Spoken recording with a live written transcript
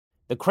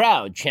The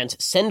crowd chants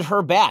 "Send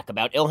her back"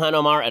 about Ilhan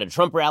Omar at a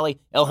Trump rally.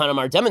 Ilhan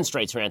Omar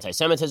demonstrates her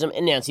anti-Semitism,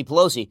 and Nancy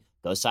Pelosi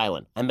goes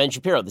silent. I'm Ben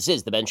Shapiro. This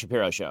is The Ben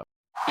Shapiro Show.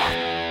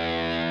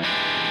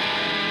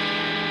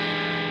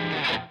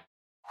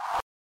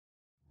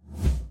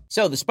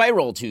 So the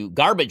spiral to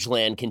garbage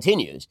land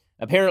continues.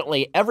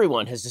 Apparently,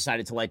 everyone has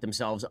decided to light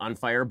themselves on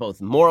fire,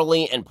 both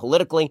morally and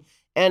politically.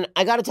 And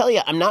I got to tell you,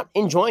 I'm not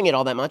enjoying it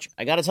all that much.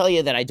 I got to tell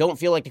you that I don't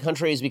feel like the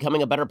country is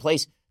becoming a better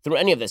place through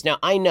any of this. Now,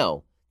 I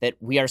know that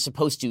we are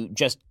supposed to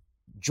just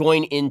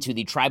join into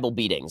the tribal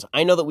beatings.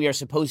 I know that we are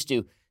supposed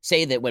to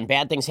say that when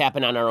bad things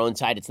happen on our own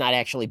side, it's not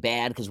actually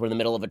bad because we're in the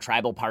middle of a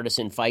tribal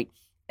partisan fight.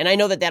 And I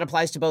know that that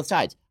applies to both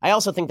sides. I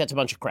also think that's a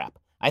bunch of crap.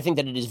 I think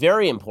that it is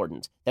very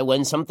important that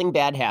when something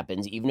bad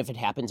happens, even if it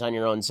happens on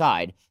your own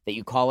side, that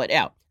you call it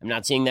out. I'm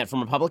not seeing that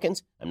from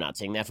Republicans. I'm not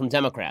seeing that from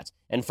Democrats.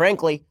 And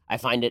frankly, I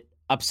find it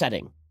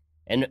upsetting.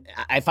 And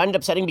I find it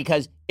upsetting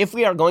because if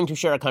we are going to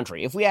share a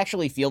country, if we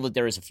actually feel that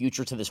there is a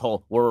future to this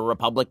whole we're a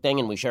republic thing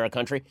and we share a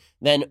country,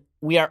 then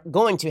we are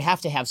going to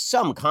have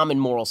some common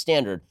moral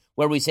standard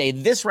where we say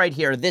this right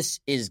here,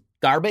 this is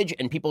garbage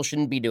and people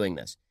shouldn't be doing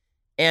this.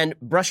 And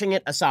brushing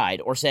it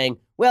aside or saying,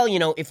 well, you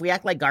know, if we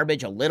act like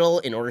garbage a little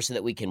in order so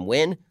that we can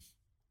win,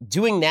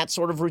 doing that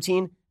sort of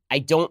routine, I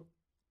don't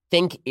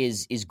think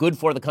is good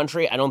for the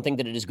country. I don't think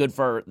that it is good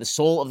for the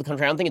soul of the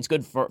country. I don't think it's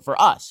good for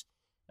us.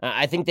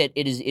 I think that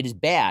it is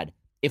bad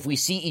if we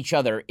see each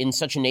other in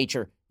such a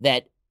nature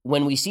that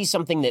when we see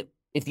something that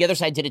if the other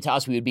side did it to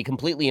us, we would be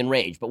completely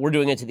enraged, but we're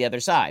doing it to the other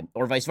side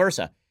or vice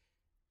versa,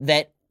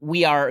 that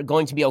we are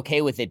going to be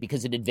okay with it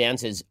because it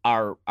advances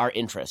our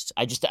interests.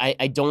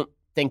 I don't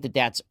think that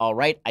that's all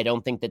right. I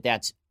don't think that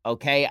that's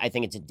okay. I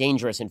think it's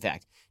dangerous, in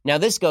fact. Now,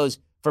 this goes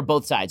for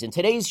both sides. And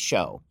today's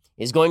show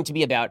is going to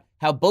be about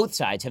how both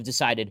sides have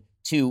decided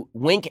to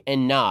wink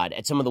and nod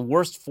at some of the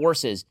worst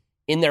forces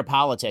in their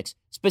politics,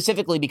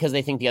 specifically because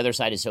they think the other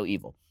side is so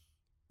evil.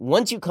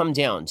 Once you come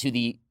down to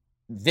the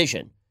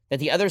vision that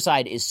the other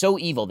side is so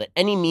evil that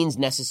any means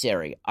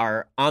necessary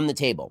are on the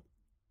table,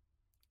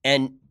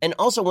 and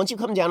also once you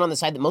come down on the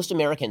side that most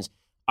Americans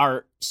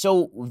are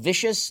so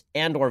vicious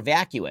and or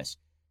vacuous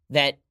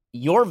that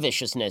your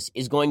viciousness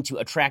is going to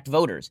attract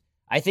voters,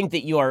 I think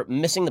that you are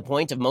missing the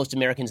point of most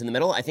Americans in the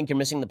middle. I think you're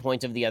missing the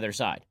point of the other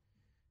side.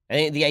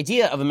 And the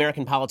idea of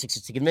American politics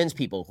is to convince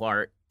people who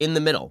are in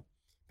the middle,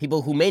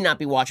 people who may not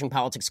be watching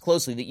politics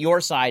closely, that your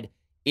side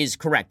is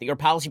correct, that your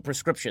policy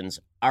prescriptions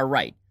are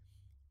right.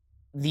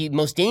 The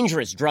most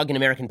dangerous drug in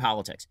American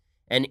politics,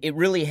 and it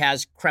really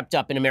has crept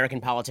up in American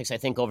politics, I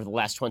think, over the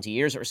last 20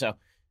 years or so,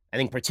 I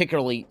think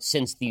particularly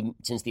since the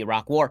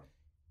Iraq War,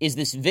 is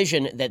this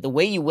vision that the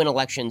way you win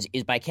elections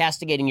is by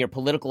castigating your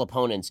political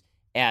opponents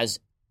as,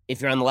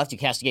 if you're on the left, you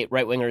castigate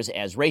right-wingers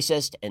as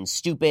racist and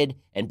stupid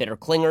and bitter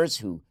clingers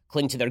who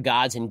cling to their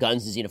gods and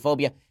guns and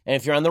xenophobia. And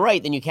if you're on the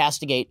right, then you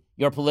castigate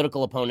your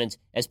political opponents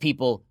as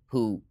people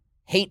who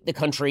hate the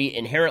country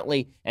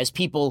inherently, as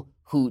people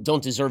who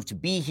don't deserve to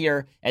be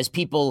here, as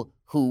people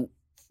who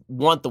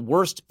want the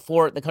worst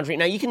for the country.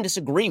 Now, you can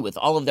disagree with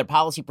all of their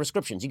policy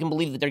prescriptions. You can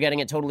believe that they're getting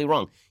it totally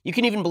wrong. You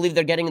can even believe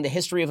they're getting the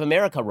history of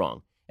America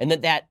wrong, and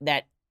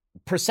that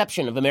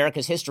perception of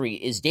America's history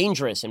is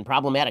dangerous and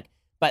problematic.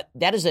 But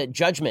that is a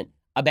judgment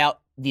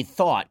about the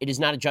thought. It is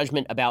not a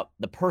judgment about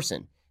the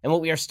person. And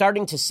what we are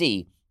starting to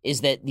see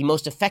is that the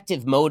most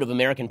effective mode of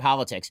American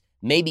politics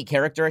may be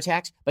character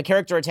attacks, but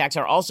character attacks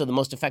are also the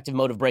most effective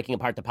mode of breaking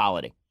apart the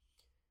polity.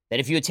 That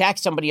if you attack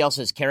somebody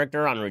else's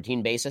character on a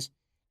routine basis,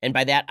 and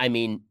by that I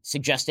mean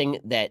suggesting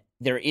that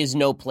there is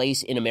no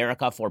place in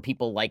America for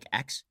people like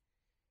X,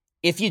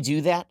 if you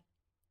do that,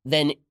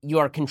 then you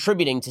are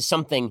contributing to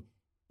something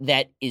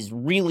that is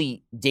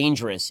really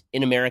dangerous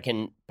in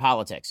American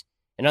politics.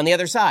 And on the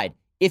other side,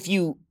 if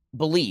you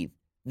believe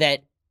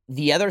that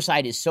the other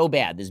side is so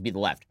bad, this would be the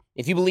left,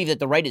 if you believe that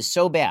the right is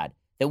so bad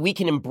that we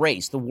can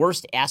embrace the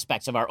worst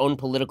aspects of our own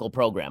political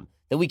program,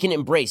 that we can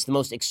embrace the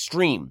most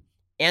extreme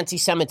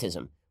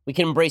anti-Semitism, we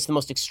can embrace the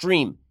most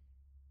extreme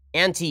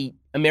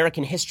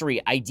anti-American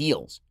history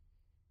ideals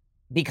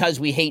because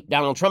we hate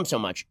Donald Trump so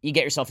much, you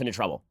get yourself into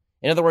trouble.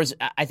 In other words,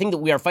 I think that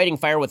we are fighting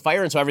fire with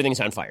fire, and so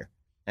everything's on fire.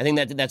 I think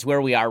that's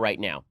where we are right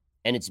now.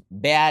 And it's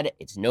bad.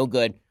 It's no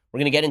good. We're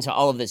going to get into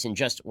all of this in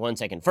just 1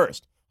 second.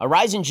 First, a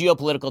rise in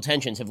geopolitical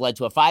tensions have led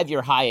to a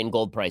 5-year high in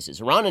gold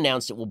prices. Iran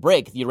announced it will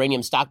break the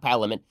uranium stockpile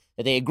limit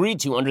that they agreed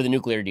to under the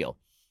nuclear deal.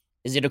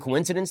 Is it a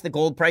coincidence that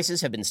gold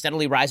prices have been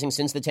steadily rising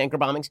since the tanker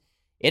bombings?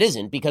 It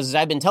isn't, because as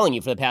I've been telling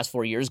you for the past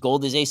 4 years,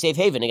 gold is a safe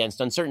haven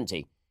against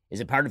uncertainty. Is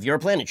it part of your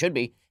plan? It should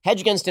be.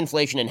 Hedge against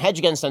inflation and hedge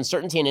against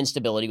uncertainty and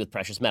instability with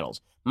precious metals.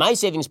 My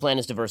savings plan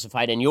is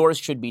diversified, and yours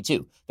should be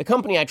too. The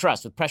company I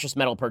trust with precious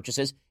metal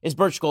purchases is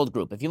Birch Gold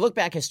Group. If you look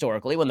back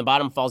historically, when the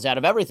bottom falls out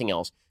of everything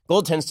else,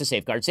 gold tends to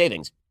safeguard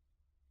savings.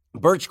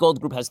 Birch Gold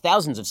Group has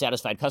thousands of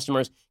satisfied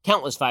customers,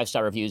 countless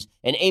 5-star reviews,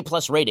 and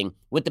A-plus rating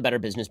with the Better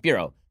Business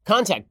Bureau.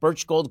 Contact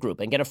Birch Gold Group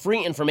and get a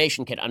free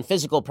information kit on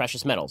physical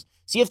precious metals.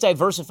 See if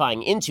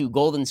diversifying into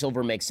gold and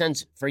silver makes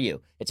sense for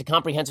you. It's a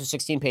comprehensive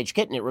 16-page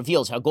kit, and it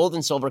reveals how gold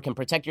and silver can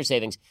protect your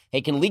savings.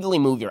 It can legally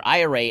move your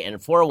IRA and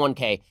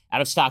 401k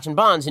out of stocks and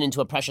bonds and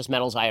into a precious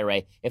metals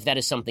IRA if that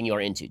is something you're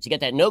into. To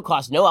get that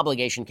no-cost,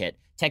 no-obligation kit,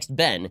 text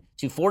BEN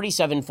to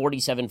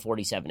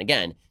 474747.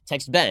 Again,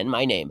 text BEN,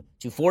 my name,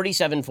 to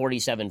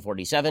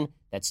 474747.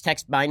 That's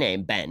text my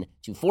name, BEN,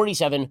 to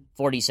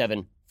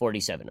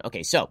 474747.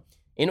 Okay, so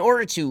in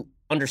order to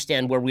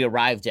understand where we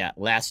arrived at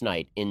last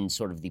night in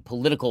sort of the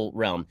political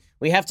realm,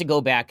 we have to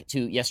go back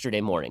to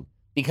yesterday morning,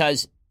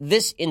 because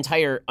this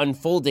entire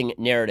unfolding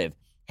narrative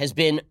has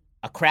been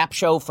a crap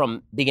show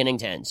from beginning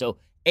to end. So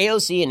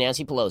AOC and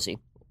Nancy Pelosi,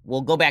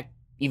 we'll go back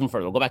even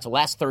further. We'll go back to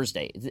last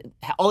Thursday.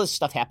 All this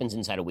stuff happens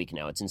inside a week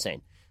now. It's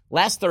insane.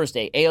 Last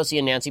Thursday, AOC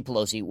and Nancy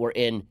Pelosi were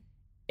in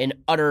an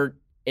utter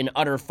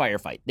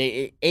firefight.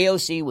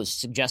 AOC was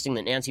suggesting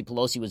that Nancy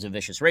Pelosi was a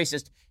vicious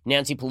racist.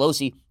 Nancy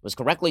Pelosi was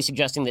correctly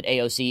suggesting that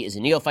AOC is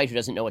a neophyte who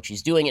doesn't know what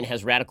she's doing and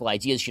has radical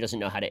ideas she doesn't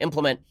know how to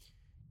implement.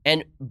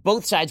 And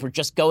both sides were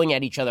just going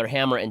at each other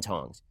hammer and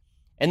tongs.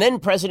 And then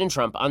President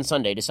Trump on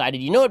Sunday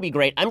decided, it'd be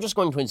great. I'm just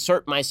going to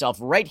insert myself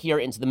right here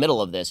into the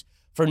middle of this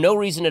for no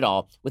reason at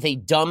all with a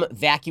dumb,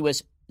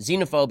 vacuous,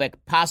 xenophobic,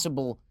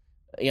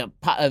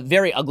 a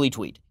very ugly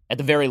tweet at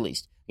the very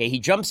least. Okay, he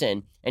jumps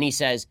in and he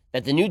says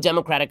that the new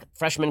Democratic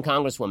freshman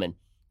congresswomen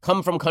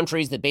come from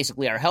countries that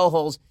basically are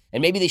hellholes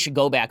and maybe they should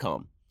go back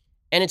home.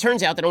 And it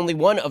turns out that only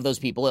one of those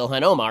people,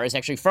 Ilhan Omar, is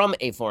actually from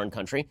a foreign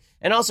country.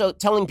 And also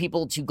telling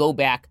people to go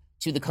back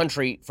to the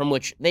country from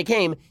which they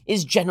came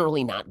is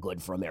generally not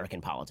good for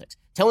American politics.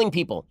 Telling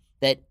people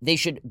that they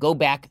should go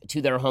back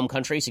to their home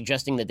country,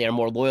 suggesting that they are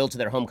more loyal to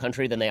their home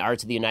country than they are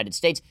to the United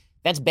States,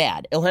 that's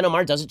bad. Ilhan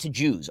Omar does it to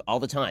Jews all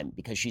the time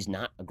because she's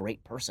not a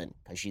great person,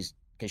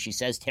 because she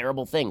says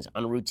terrible things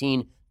on a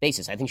routine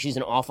basis. I think she's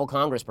an awful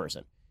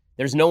congressperson.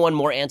 There's no one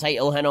more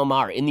anti-Ilhan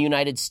Omar in the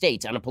United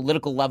States on a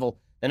political level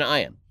than I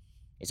am.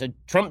 And so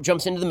Trump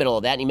jumps into the middle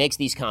of that and he makes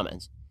these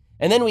comments.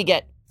 And then we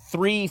get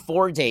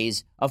 3-4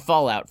 days of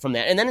fallout from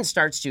that. And then it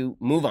starts to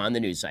move on the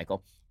news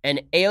cycle.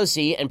 And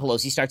AOC and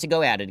Pelosi start to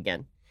go at it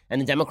again.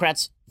 And the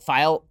Democrats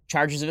file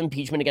charges of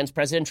impeachment against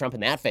President Trump,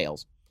 and that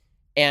fails.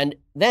 And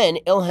then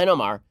Ilhan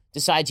Omar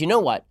decides,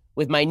 what?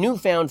 With my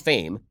newfound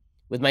fame,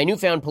 with my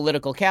newfound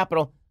political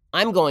capital,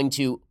 I'm going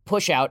to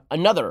push out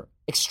another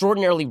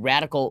extraordinarily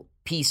radical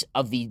piece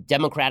of the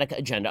Democratic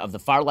agenda, of the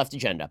far left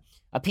agenda,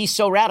 a piece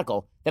so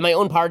radical that my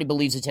own party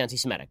believes it's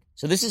anti-Semitic.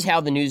 So this is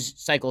how the news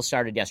cycle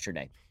started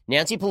yesterday.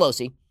 Nancy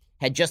Pelosi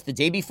had just the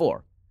day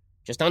before,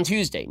 just on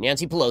Tuesday,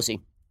 Nancy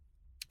Pelosi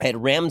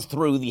had rammed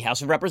through the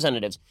House of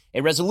Representatives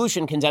a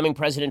resolution condemning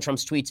President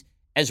Trump's tweets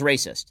as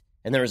racist.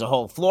 And there was a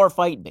whole floor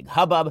fight, big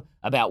hubbub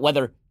about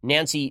whether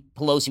Nancy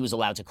Pelosi was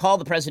allowed to call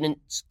the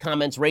president's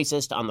comments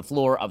racist on the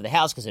floor of the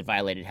House because it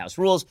violated House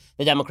rules.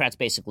 The Democrats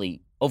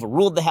basically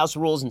overruled the House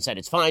rules and said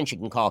it's fine. She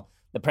can call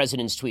the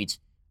president's tweets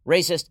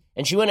racist.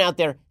 And she went out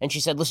there and she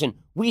said, listen,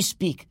 we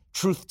speak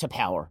truth to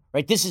power,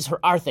 right? This is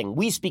our thing.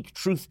 We speak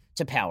truth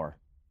to power.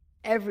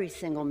 Every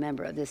single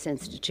member of this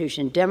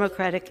institution,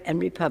 Democratic and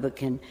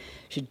Republican,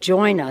 should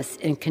join us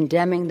in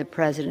condemning the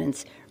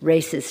president's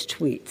racist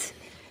tweets.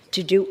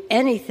 To do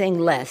anything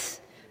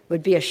less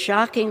would be a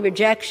shocking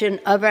rejection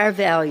of our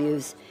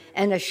values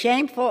and a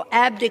shameful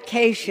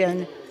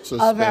abdication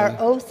of our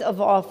oath of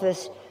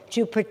office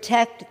to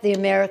protect the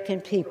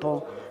American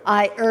people.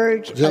 I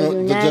urge a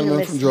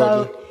unanimous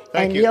vote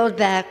and yield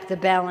back the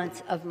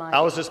balance of my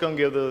I was just going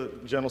to give the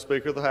General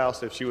Speaker of the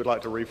House if she would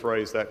like to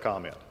rephrase that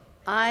comment.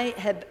 I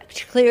have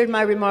cleared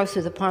my remarks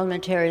with the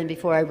parliamentarian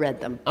before I read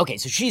them. Okay,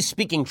 so she's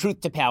speaking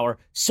truth to power,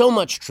 so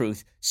much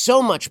truth,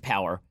 so much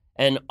power,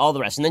 and all the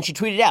rest. And then she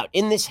tweeted out,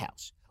 in this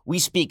House, we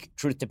speak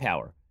truth to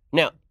power.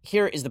 Now,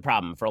 here is the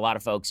problem for a lot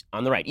of folks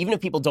on the right. Even if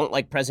people don't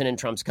like President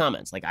Trump's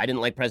comments, like I didn't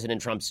like President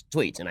Trump's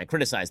tweets, and I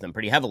criticized them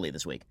pretty heavily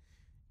this week.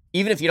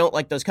 Even if you don't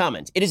like those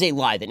comments, it is a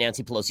lie that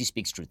Nancy Pelosi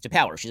speaks truth to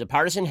power. She's a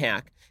partisan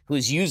hack who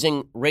is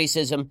using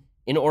racism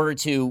in order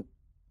to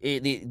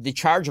the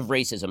charge of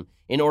racism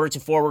in order to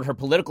forward her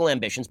political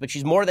ambitions, but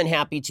she's more than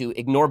happy to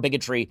ignore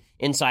bigotry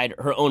inside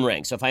her own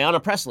ranks. So if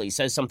Ayanna Pressley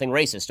says something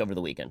racist over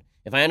the weekend,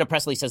 if Ayanna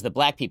Pressley says that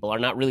black people are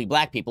not really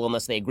black people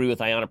unless they agree with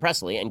Ayanna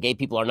Pressley, and gay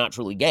people are not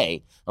truly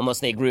gay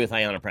unless they agree with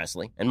Ayanna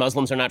Pressley, and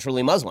Muslims are not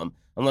truly Muslim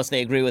unless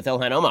they agree with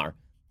Ilhan Omar,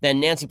 then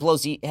Nancy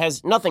Pelosi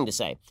has nothing to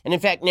say. And in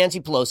fact,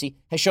 Nancy Pelosi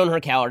has shown her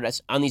cowardice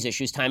on these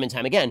issues time and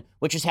time again,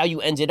 which is how you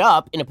ended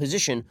up in a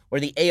position where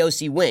the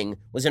AOC wing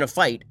was in a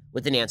fight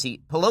with the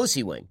Nancy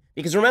Pelosi wing.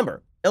 Because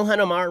remember, Ilhan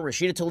Omar,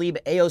 Rashida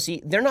Tlaib,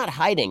 AOC, they're not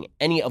hiding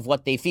any of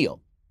what they feel.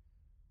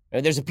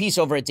 There's a piece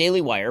over at Daily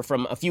Wire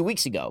from a few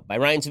weeks ago by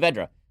Ryan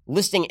Saavedra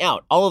listing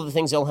out all of the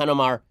things Ilhan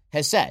Omar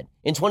has said.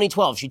 In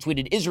 2012, she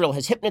tweeted, Israel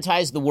has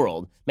hypnotized the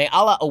world. May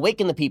Allah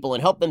awaken the people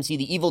and help them see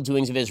the evil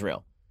doings of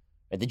Israel.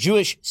 The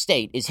Jewish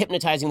state is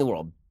hypnotizing the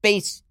world.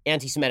 Base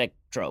anti-Semitic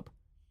trope.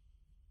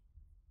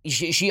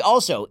 she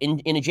also,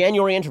 in a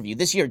January interview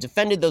this year,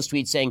 defended those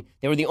tweets, saying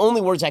they were the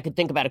only words I could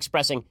think about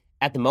expressing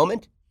at the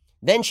moment.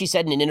 Then she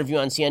said in an interview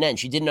on CNN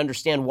she didn't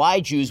understand why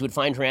Jews would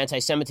find her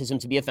anti-Semitism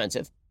to be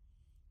offensive.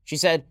 She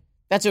said,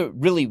 that's a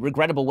really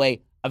regrettable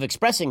way of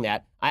expressing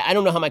that. I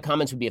don't know how my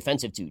comments would be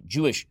offensive to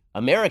Jewish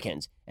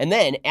Americans. And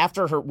then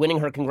after her winning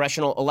her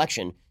congressional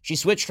election, she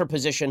switched her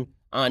position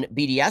on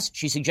BDS.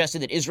 She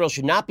suggested that Israel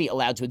should not be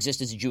allowed to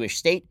exist as a Jewish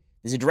state.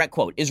 This is a direct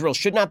quote. Israel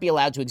should not be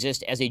allowed to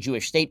exist as a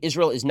Jewish state.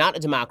 Israel is not a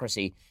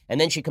democracy.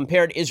 And then she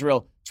compared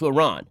Israel to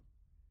Iran.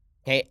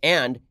 Okay,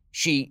 and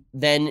she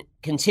then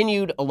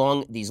continued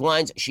along these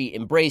lines. She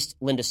embraced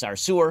Linda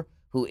Sarsour,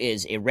 who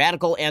is a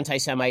radical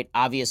anti-Semite,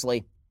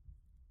 obviously.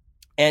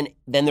 And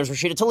then there's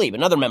Rashida Tlaib,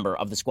 another member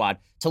of the squad.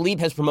 Tlaib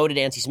has promoted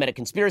anti-Semitic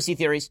conspiracy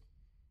theories.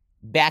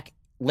 Back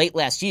late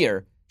last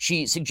year,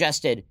 she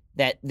suggested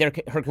that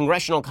her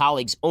congressional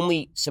colleagues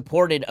only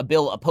supported a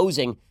bill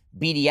opposing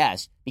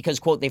BDS because,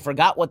 quote, they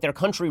forgot what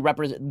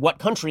what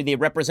country they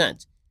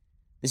represent.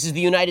 This is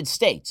the United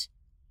States.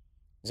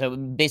 So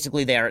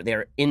basically,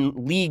 they're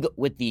in league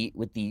with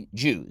the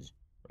Jews.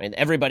 Right?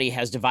 Everybody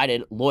has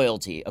divided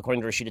loyalty,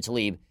 according to Rashida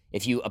Tlaib,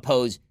 if you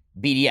oppose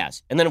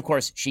BDS. And then, of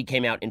course, she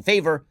came out in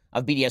favor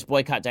of BDS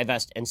boycott,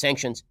 divest, and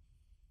sanctions.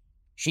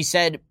 She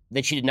said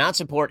that she did not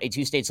support a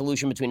two-state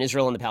solution between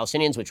Israel and the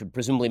Palestinians, which would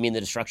presumably mean the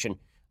destruction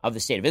of the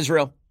state of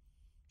Israel.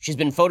 She's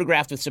been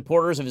photographed with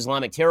supporters of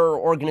Islamic terror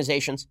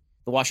organizations.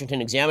 The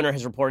Washington Examiner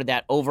has reported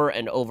that over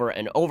and over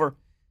and over.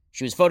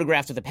 She was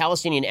photographed with a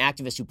Palestinian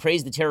activist who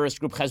praised the terrorist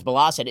group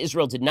Hezbollah, said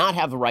Israel did not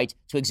have a right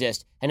to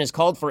exist, and has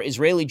called for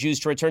Israeli Jews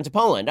to return to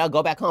Poland. Oh,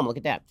 go back home, look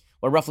at that.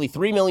 Where roughly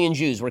 3 million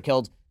Jews were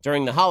killed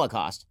during the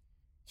Holocaust.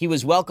 He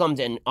was welcomed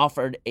and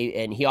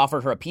he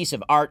offered her a piece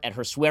of art at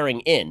her swearing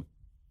in.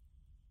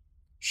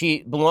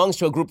 She belongs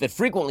to a group that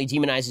frequently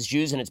demonizes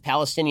Jews, and its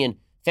Palestinian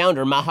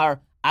founder,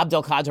 Mahar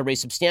Abdelkader,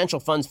 raised substantial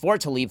funds for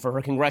Tlaib for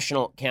her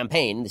congressional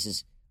campaign. This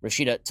is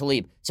Rashida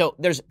Tlaib. So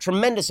there's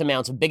tremendous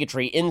amounts of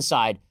bigotry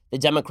inside the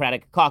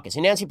Democratic caucus.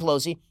 And Nancy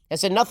Pelosi has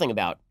said nothing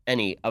about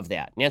any of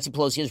that. Nancy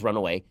Pelosi has run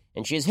away,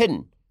 and she is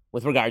hidden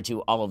with regard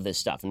to all of this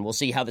stuff. And we'll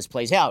see how this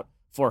plays out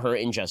for her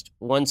in just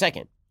 1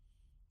 second.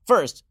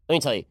 First, let me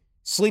tell you,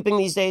 sleeping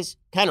these days,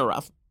 kind of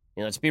rough.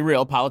 Let's be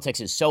real, politics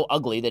is so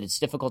ugly that it's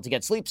difficult to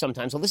get sleep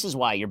sometimes. Well, this is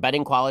why your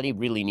bedding quality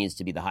really needs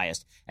to be the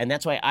highest. And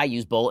that's why I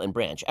use Boll and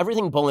Branch.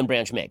 Everything Boll and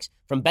Branch makes,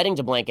 from bedding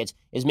to blankets,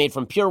 is made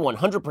from pure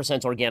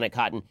 100% organic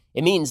cotton.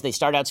 It means they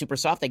start out super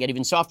soft, they get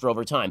even softer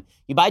over time.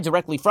 You buy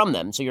directly from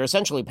them, so you're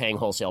essentially paying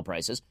wholesale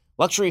prices.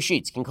 Luxury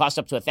sheets can cost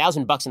up to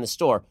 $1,000 in the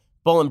store.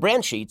 Boll and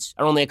Branch sheets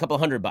are only a couple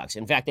 $100.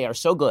 In fact, they are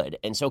so good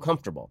and so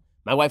comfortable.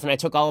 My wife and I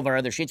took all of our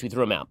other sheets, we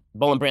threw them out.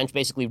 Boll and Branch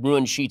basically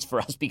ruined sheets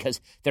for us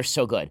because they're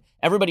so good.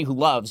 Everybody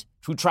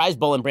who tries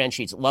Boll and Branch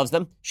sheets loves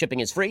them. Shipping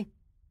is free.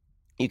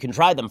 You can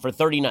try them for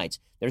 30 nights.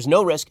 There's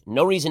no risk,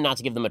 no reason not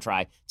to give them a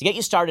try. To get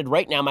you started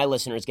right now, my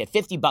listeners get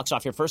 $50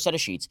 off your first set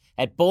of sheets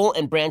at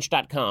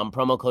bollandbranch.com,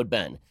 promo code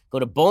Ben. Go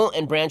to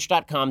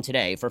bollandbranch.com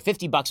today for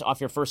 $50 off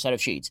your first set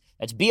of sheets.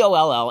 That's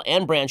BOLL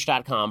and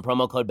branch.com,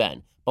 promo code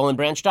Ben.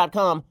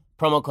 Bollandbranch.com,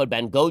 promo code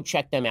Ben. Go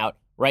check them out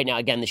right now.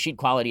 Again, the sheet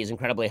quality is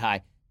incredibly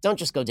high. Don't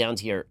just go down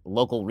to your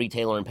local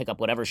retailer and pick up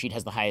whatever sheet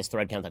has the highest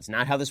thread count. That's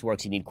not how this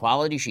works. You need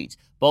quality sheets.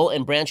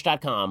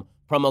 Bollandbranch.com,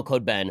 promo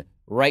code Ben,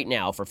 right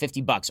now for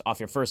 $50 off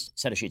your first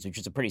set of sheets, which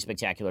is a pretty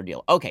spectacular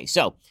deal. Okay,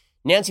 so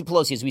Nancy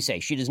Pelosi, as we say,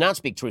 she does not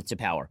speak truth to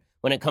power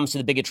when it comes to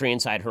the bigotry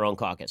inside her own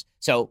caucus.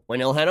 So when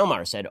Ilhan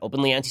Omar said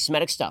openly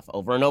anti-Semitic stuff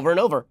over and over and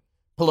over,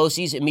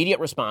 Pelosi's immediate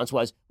response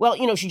was, well,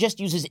 she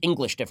just uses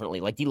English differently,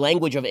 like the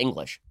language of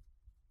English.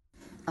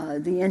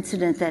 The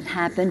incident that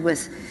happened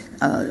was,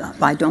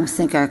 I don't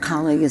think our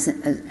colleague is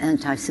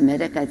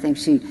anti-Semitic. I think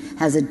she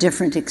has a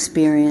different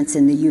experience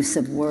in the use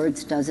of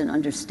words, doesn't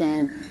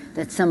understand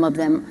that some of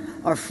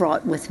them are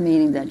fraught with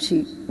meaning that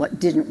she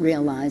didn't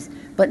realize,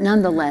 but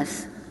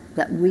nonetheless,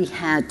 that we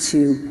had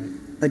to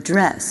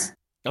address.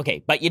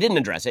 Okay, but you didn't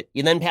address it.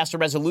 You then passed a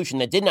resolution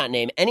that did not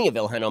name any of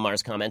Ilhan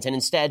Omar's comments and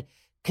instead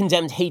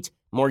condemned hate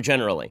more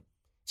generally.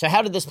 So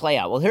how did this play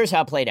out? Well, here's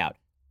how it played out.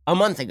 A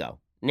month ago,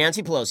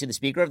 Nancy Pelosi, the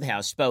Speaker of the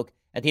House, spoke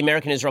at the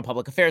American Israel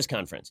Public Affairs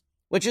Conference,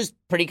 which is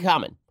pretty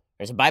common.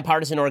 There's a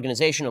bipartisan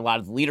organization. A lot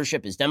of the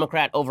leadership is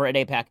Democrat over at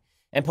AIPAC.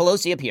 And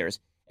Pelosi appears,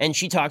 and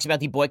she talks about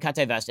the boycott,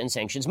 divest, and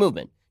sanctions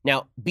movement.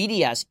 Now,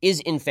 BDS is,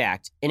 in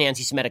fact, an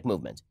anti-Semitic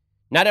movement.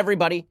 Not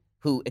everybody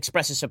who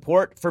expresses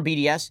support for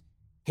BDS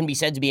can be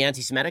said to be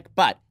anti-Semitic,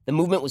 but the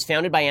movement was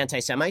founded by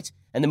anti-Semites,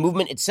 and the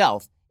movement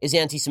itself is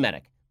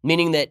anti-Semitic,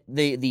 meaning that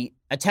the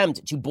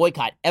attempt to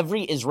boycott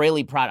every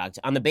Israeli product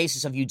on the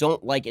basis of you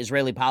don't like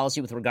Israeli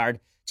policy with regard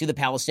to the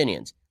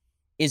Palestinians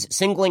is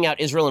singling out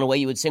Israel in a way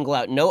you would single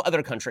out no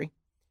other country.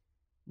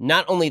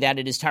 Not only that,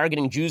 it is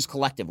targeting Jews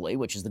collectively,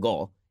 which is the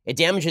goal. It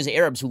damages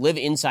Arabs who live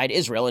inside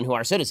Israel and who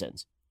are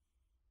citizens.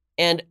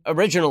 And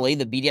originally,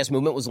 the BDS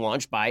movement was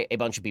launched by a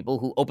bunch of people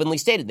who openly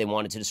stated they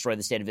wanted to destroy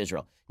the state of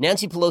Israel.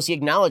 Nancy Pelosi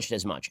acknowledged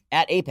as much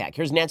at AIPAC.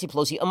 Here's Nancy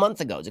Pelosi a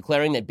month ago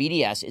declaring that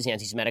BDS is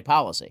anti-Semitic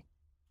policy.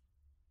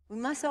 We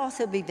must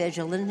also be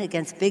vigilant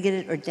against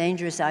bigoted or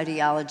dangerous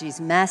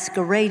ideologies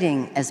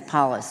masquerading as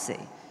policy,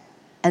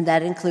 and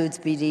that includes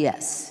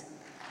BDS.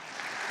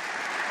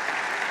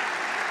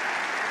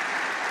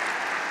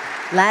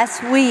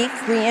 Last week,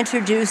 we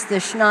introduced the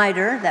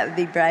Schneider, that would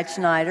be Brad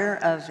Schneider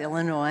of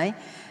Illinois,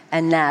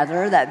 and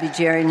Nadler, that would be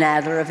Jerry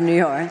Nadler of New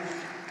York,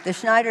 the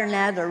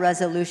Schneider-Nadler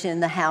resolution in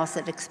the House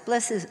that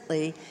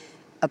explicitly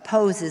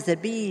opposes the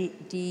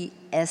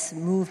BDS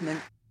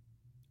movement.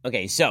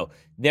 Okay, so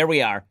there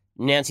we are.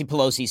 Nancy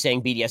Pelosi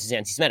saying BDS is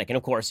anti-Semitic. And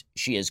of course,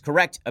 she is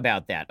correct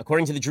about that.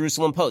 According to the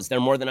Jerusalem Post, there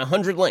are more than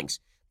 100 links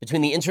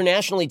between the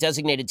internationally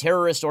designated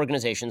terrorist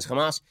organizations,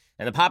 Hamas,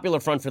 and the Popular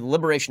Front for the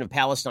Liberation of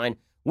Palestine,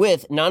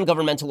 with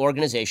non-governmental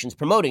organizations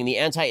promoting the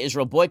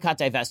anti-Israel boycott,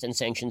 divest, and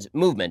sanctions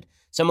movement,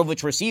 some of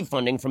which receive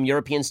funding from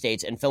European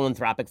states and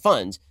philanthropic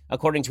funds,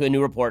 according to a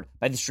new report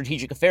by the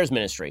Strategic Affairs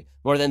Ministry.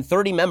 More than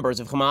 30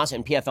 members of Hamas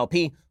and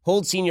PFLP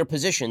hold senior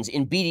positions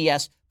in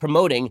BDS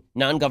promoting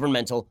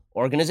non-governmental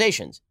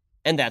organizations.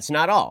 And that's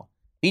not all.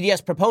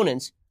 BDS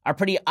proponents are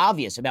pretty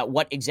obvious about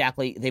what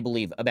exactly they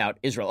believe about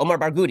Israel. Omar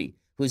Barghouti,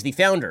 who is the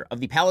founder of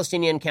the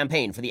Palestinian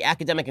Campaign for the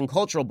Academic and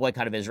Cultural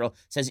Boycott of Israel,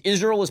 says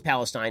Israel was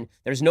Palestine.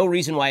 There's no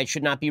reason why it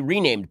should not be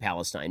renamed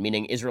Palestine,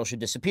 meaning Israel should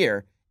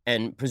disappear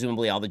and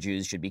presumably all the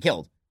Jews should be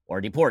killed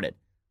or deported.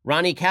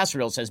 Ronnie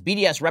Casseril says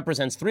BDS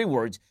represents three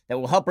words that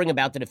will help bring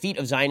about the defeat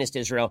of Zionist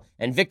Israel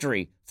and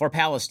victory for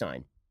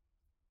Palestine.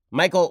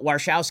 Michael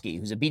Warshawski,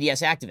 who's a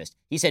BDS activist,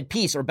 he said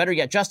peace, or better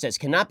yet justice,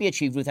 cannot be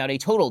achieved without a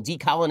total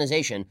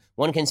decolonization,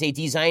 one can say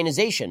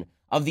de-Zionization,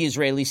 of the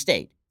Israeli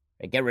state.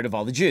 Right? Get rid of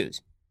all the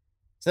Jews.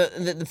 So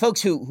the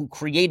folks who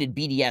created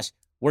BDS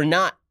were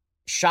not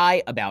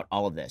shy about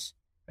all of this.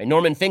 Right?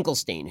 Norman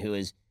Finkelstein, who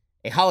is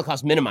a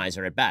Holocaust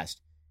minimizer at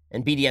best,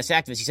 and BDS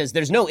activist, he says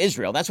there's no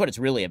Israel. That's what it's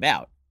really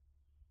about.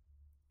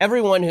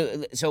 Everyone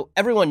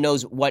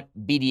knows what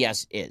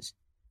BDS is.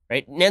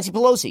 Right? Nancy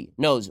Pelosi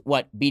knows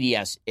what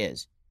BDS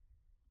is.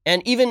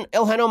 And even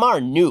Ilhan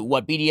Omar knew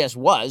what BDS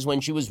was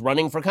when she was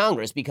running for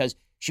Congress, because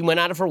she went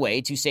out of her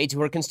way to say to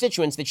her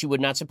constituents that she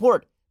would not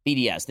support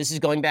BDS. This is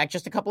going back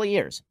just a couple of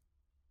years.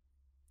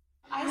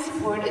 I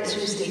support a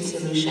two-state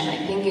solution.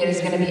 I think it is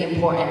going to be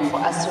important for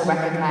us to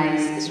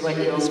recognize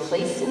Israel's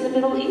place in the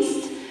Middle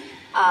East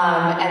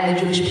and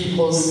the Jewish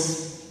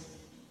people's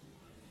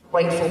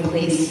rightful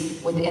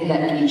place within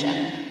that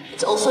region.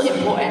 It's also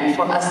important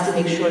for us to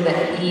make sure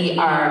that we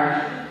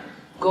are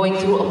going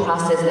through a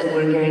process that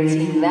we're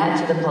guaranteeing that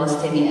to the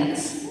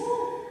Palestinians.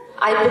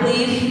 I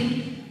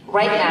believe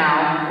right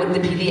now with the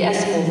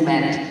BDS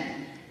movement,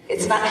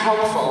 it's not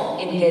helpful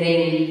in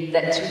getting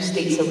that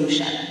two-state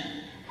solution.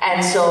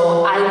 And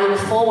so I look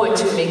forward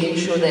to making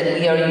sure that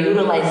we are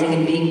utilizing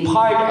and being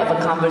part of a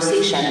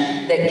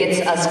conversation that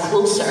gets us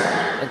closer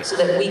so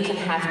that we can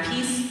have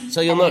peace. So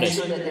you'll notice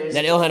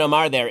that Ilhan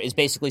Omar there is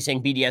basically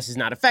saying BDS is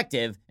not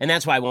effective, and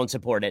that's why I won't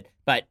support it.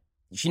 But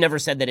she never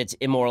said that it's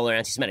immoral or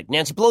anti-Semitic.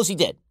 Nancy Pelosi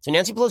did. So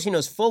Nancy Pelosi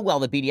knows full well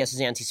that BDS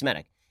is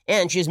anti-Semitic.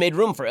 And she has made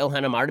room for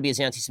Ilhan Omar to be as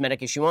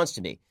anti-Semitic as she wants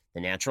to be.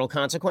 The natural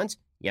consequence?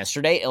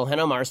 Yesterday, Ilhan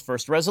Omar's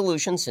first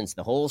resolution since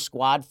the whole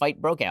squad fight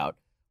broke out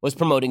was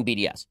promoting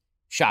BDS.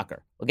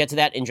 Shocker. We'll get to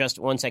that in just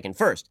 1 second.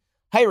 First,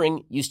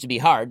 hiring used to be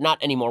hard,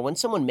 not anymore. When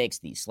someone makes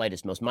the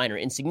slightest, most minor,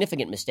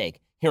 insignificant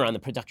mistake here on the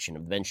production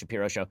of The Ben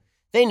Shapiro Show,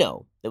 they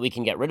know that we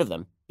can get rid of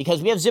them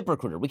because we have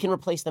ZipRecruiter. We can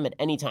replace them at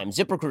any time.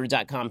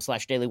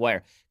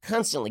 ZipRecruiter.com/dailywire,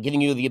 constantly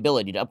giving you the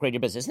ability to upgrade your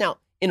business. Now,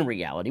 in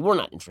reality, we're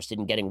not interested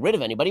in getting rid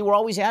of anybody. We're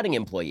always adding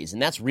employees,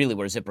 and that's really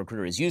where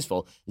ZipRecruiter is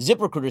useful.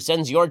 ZipRecruiter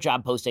sends your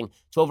job posting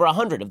to over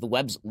 100 of the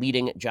web's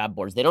leading job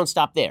boards. They don't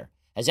stop there.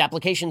 As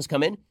applications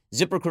come in,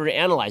 ZipRecruiter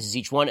analyzes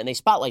each one, and they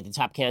spotlight the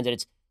top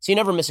candidates so you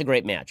never miss a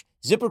great match.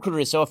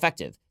 ZipRecruiter is so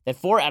effective that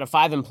 4 out of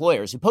 5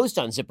 employers who post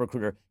on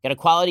ZipRecruiter get a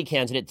quality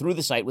candidate through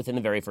the site within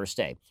the very first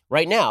day.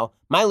 Right now,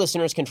 my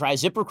listeners can try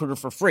ZipRecruiter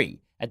for free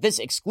at this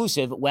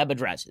exclusive web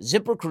address,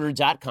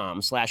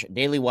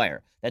 ZipRecruiter.com/dailywire.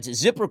 That's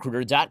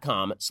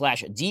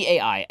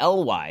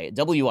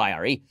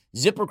ZipRecruiter.com/DAILYWIRE.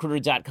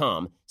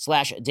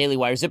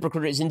 ZipRecruiter.com/dailywire.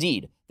 ZipRecruiter is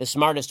indeed the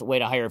smartest way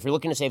to hire. If you're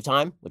looking to save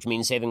time, which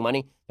means saving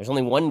money, there's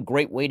only one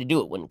great way to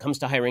do it when it comes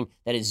to hiring.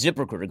 That is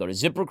ZipRecruiter. Go to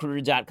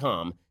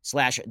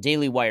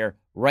ZipRecruiter.com/dailywire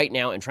right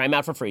now and try them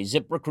out for free.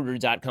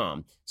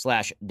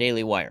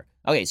 ZipRecruiter.com/dailywire.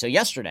 Okay, so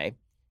yesterday,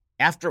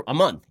 after a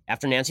month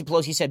after Nancy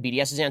Pelosi said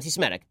BDS is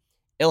anti-Semitic,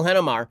 Ilhan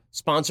Omar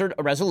sponsored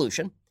a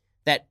resolution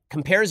that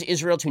compares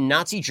Israel to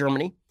Nazi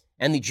Germany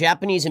and the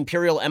Japanese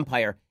Imperial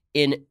Empire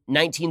in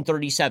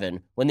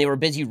 1937 when they were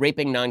busy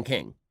raping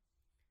Nanking.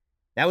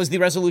 That was the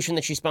resolution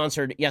that she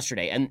sponsored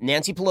yesterday. And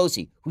Nancy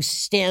Pelosi, who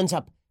stands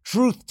up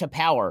truth to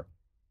power,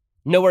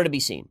 nowhere to be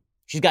seen.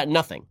 She's got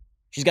nothing.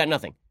 She's got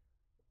nothing.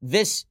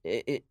 This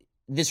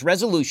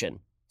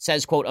resolution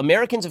says, quote,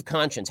 Americans of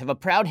conscience have a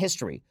proud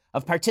history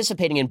of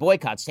participating in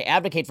boycotts to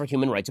advocate for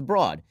human rights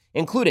abroad,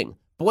 including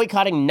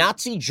boycotting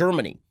Nazi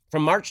Germany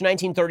from March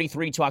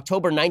 1933 to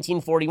October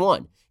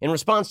 1941 in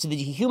response to the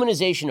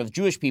dehumanization of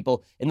Jewish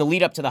people in the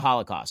lead up to the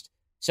Holocaust.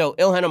 So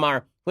Ilhan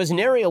Omar, who has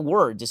nary a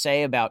word to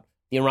say about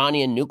the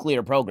Iranian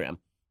nuclear program,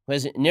 who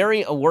has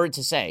nary a word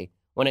to say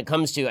when it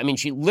comes to, I mean,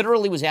 she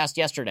literally was asked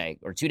yesterday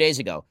or 2 days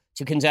ago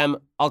to condemn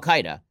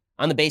al-Qaeda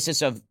on the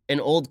basis of an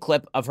old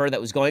clip of her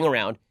that was going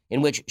around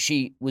in which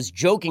she was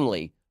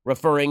jokingly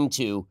referring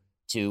to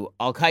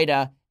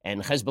al-Qaeda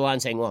and Hezbollah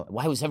and saying, well,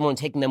 why was everyone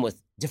taking them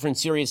with different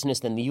seriousness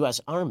than the U.S.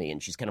 Army?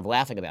 And she's kind of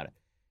laughing about it.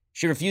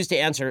 She refused to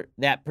answer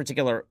that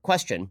particular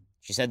question.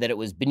 She said that it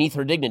was beneath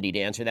her dignity to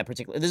answer that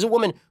particular. There's a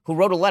woman who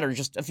wrote a letter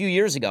just a few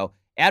years ago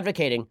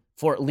advocating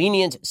for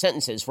lenient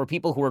sentences for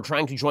people who are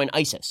trying to join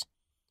ISIS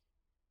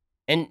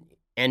and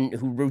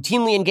who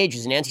routinely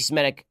engages in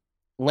anti-Semitic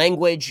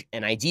language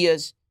and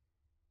ideas.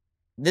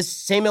 This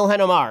same Ilhan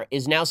Omar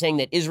is now saying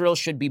that Israel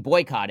should be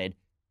boycotted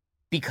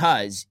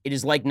because it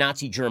is like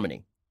Nazi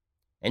Germany.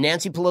 And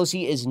Nancy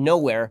Pelosi is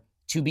nowhere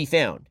to be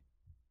found.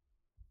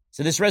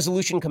 So this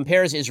resolution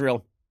compares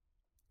Israel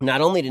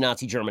not only to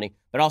Nazi Germany,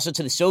 but also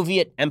to the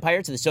Soviet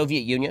Empire, to the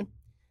Soviet Union,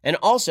 and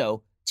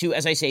also to,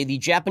 as I say, the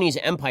Japanese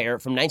Empire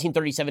from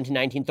 1937 to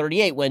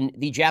 1938, when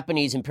the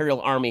Japanese Imperial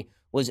Army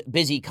was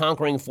busy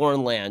conquering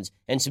foreign lands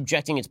and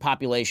subjecting its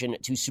population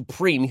to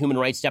supreme human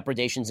rights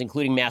depredations,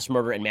 including mass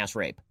murder and mass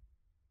rape.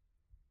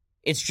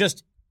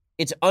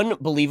 It's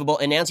unbelievable.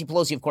 And Nancy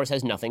Pelosi, of course,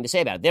 has nothing to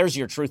say about it. There's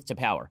your truth to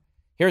power.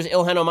 Here's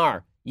Ilhan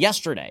Omar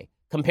yesterday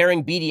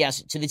comparing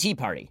BDS to the Tea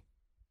Party.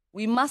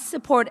 We must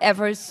support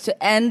efforts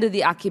to end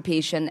the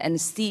occupation and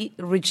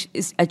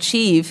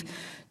achieve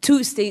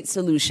two-state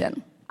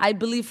solution. I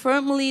believe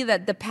firmly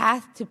that the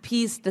path to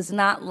peace does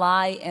not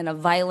lie in a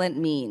violent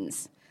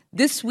means.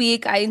 This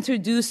week, I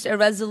introduced a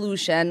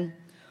resolution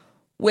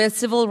with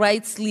civil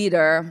rights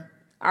leader,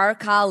 our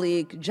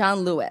colleague,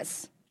 John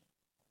Lewis,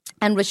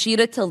 and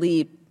Rashida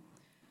Tlaib,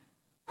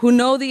 who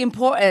know the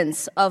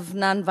importance of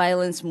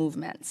nonviolence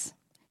movements.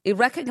 It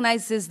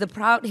recognizes the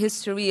proud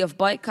history of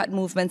boycott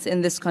movements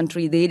in this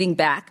country dating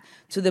back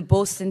to the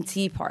Boston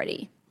Tea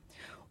Party.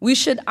 We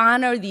should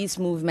honor these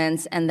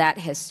movements and that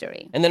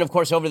history. And then, of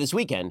course, over this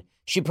weekend,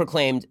 she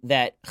proclaimed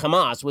that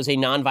Hamas was a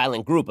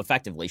nonviolent group,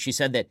 effectively. She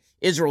said that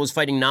Israel was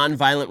fighting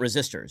nonviolent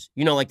resistors,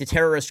 like the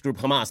terrorist group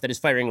Hamas that is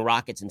firing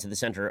rockets into the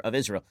center of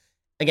Israel.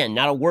 Again,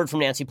 not a word from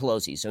Nancy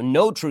Pelosi. So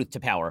no truth to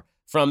power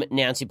from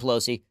Nancy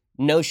Pelosi.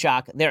 No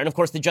shock there. And, of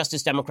course, the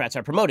Justice Democrats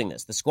are promoting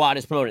this. The Squad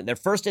is promoting it. Their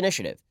first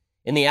initiative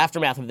in the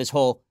aftermath of this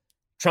whole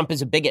Trump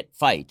is a bigot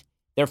fight,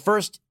 their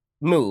first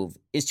move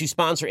is to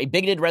sponsor a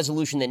bigoted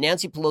resolution that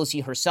Nancy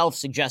Pelosi herself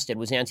suggested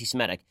was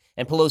anti-Semitic,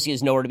 and Pelosi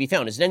is nowhere to be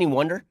found. Is it any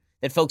wonder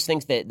that folks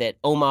think that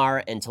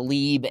Omar and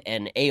Tlaib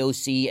and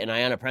AOC and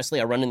Ayanna Pressley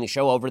are running the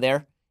show over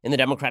there in the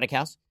Democratic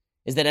House?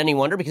 Is that any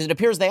wonder? Because it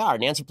appears they are.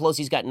 Nancy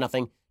Pelosi's got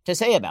nothing to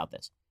say about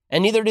this,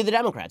 and neither do the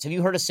Democrats. Have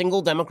you heard a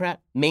single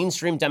Democrat,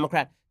 mainstream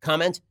Democrat,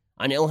 comment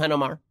on Ilhan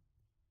Omar?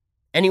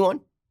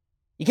 Anyone?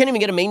 You can't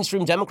even get a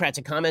mainstream Democrat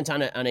to comment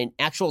on an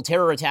actual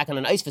terror attack on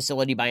an ICE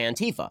facility by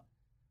Antifa,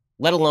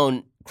 let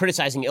alone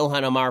criticizing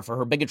Ilhan Omar for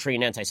her bigotry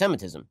and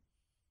anti-Semitism.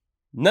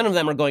 None of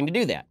them are going to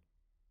do that.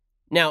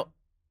 Now,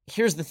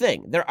 here's the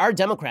thing. There are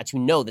Democrats who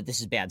know that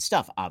this is bad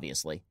stuff,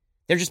 obviously.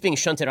 They're just being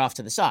shunted off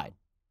to the side.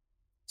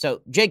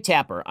 So Jake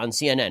Tapper on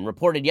CNN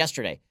reported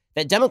yesterday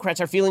that Democrats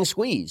are feeling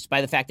squeezed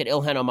by the fact that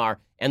Ilhan Omar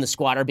and the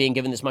Squad are being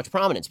given this much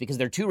prominence because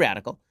they're too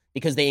radical,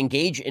 because they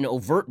engage in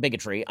overt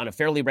bigotry on a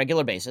fairly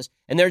regular basis.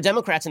 And there are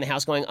Democrats in the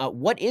House going,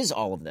 what is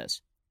all of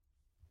this?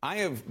 I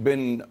have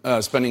been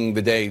spending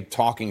the day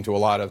talking to a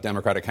lot of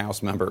Democratic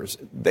House members.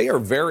 They are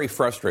very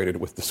frustrated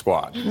with the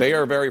Squad. They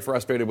are very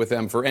frustrated with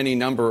them for any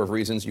number of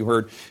reasons. You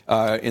heard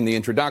in the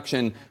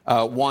introduction,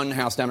 one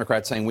House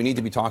Democrat saying we need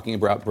to be talking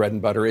about bread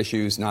and butter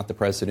issues, not the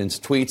president's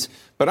tweets.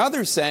 But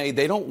others say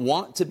they don't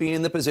want to be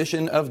in the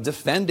position of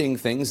defending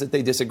things that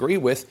they disagree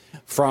with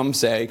from,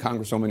 say,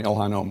 Congresswoman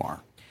Ilhan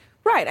Omar.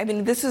 Right. I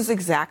mean, this is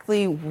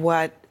exactly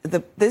what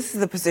this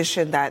is the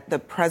position that the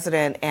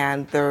president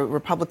and the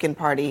Republican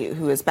Party,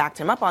 who has backed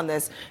him up on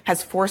this,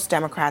 has forced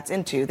Democrats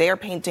into. They are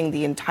painting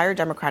the entire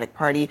Democratic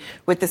Party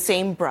with the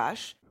same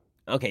brush.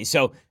 Okay,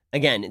 so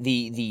again,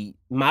 the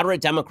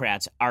moderate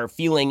Democrats are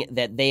feeling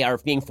that they are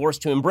being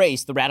forced to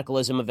embrace the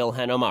radicalism of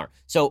Ilhan Omar.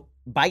 So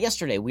by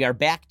yesterday, we are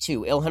back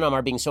to Ilhan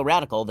Omar being so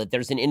radical that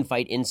there's an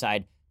infight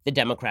inside the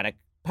Democratic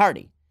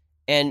Party.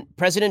 And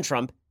President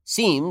Trump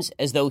seems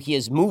as though he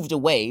has moved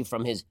away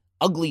from his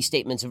ugly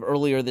statements of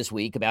earlier this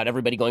week about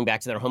everybody going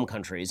back to their home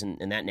countries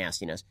and that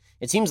nastiness.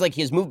 It seems like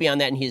he has moved beyond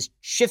that and he has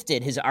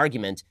shifted his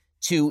argument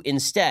to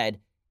instead,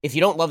 if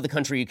you don't love the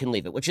country, you can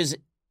leave it, which is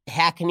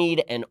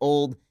hackneyed and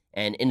old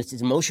and it's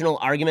an emotional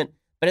argument,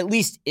 but at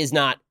least is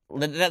not,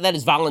 that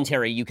is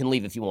voluntary. You can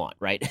leave if you want,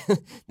 right?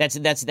 That's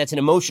an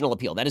emotional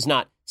appeal. That is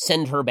not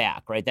send her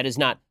back, right? That is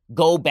not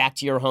go back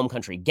to your home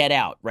country, get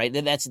out, right?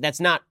 That's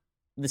not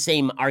the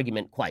same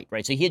argument quite,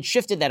 right? So he had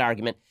shifted that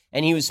argument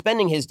and he was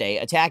spending his day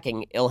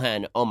attacking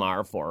Ilhan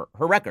Omar for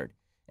her record.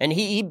 And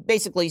he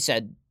basically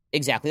said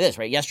exactly this,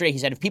 right? Yesterday he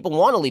said, if people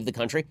want to leave the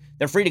country,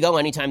 they're free to go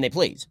anytime they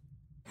please.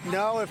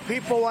 No, if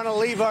people want to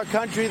leave our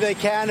country, they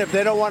can. If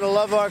they don't want to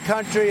love our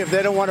country, if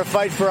they don't want to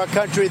fight for our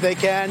country, they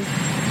can.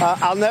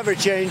 I'll never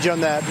change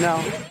on that,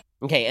 no.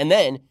 Okay, and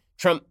then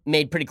Trump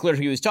made pretty clear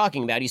who he was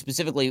talking about. He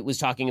specifically was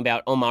talking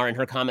about Omar and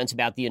her comments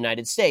about the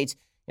United States.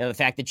 the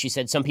fact that she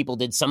said some people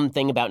did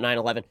something about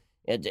 9/11.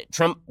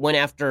 Trump went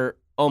after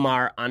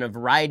Omar on a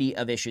variety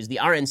of issues. The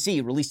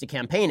RNC released a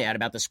campaign ad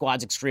about the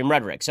squad's extreme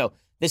rhetoric. So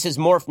this has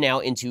morphed now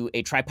into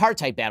a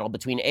tripartite battle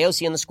between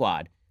AOC and the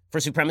squad for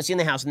supremacy in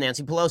the House with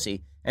Nancy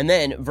Pelosi, and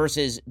then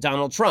versus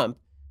Donald Trump,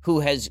 who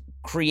has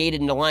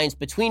created an alliance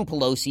between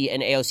Pelosi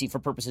and AOC for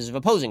purposes of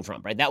opposing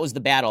Trump, right? That was the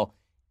battle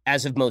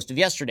as of most of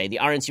yesterday. The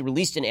RNC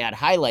released an ad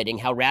highlighting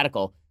how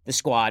radical the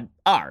squad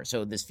are.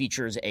 So this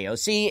features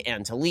AOC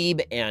and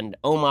Tlaib and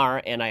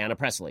Omar and Ayanna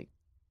Pressley.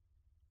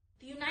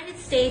 The United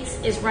States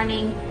is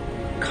running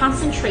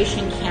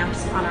concentration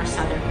camps on our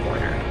southern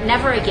border.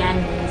 Never again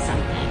means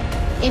something.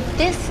 If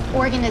this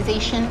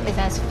organization is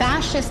as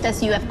fascist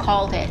as you have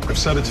called it, I've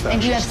said it's fascist.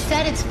 And you have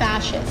said it's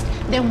fascist,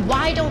 then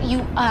why don't you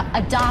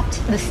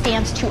adopt the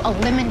stance to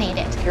eliminate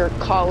it? Your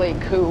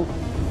colleague who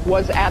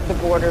was at the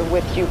border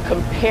with you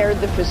compared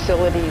the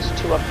facilities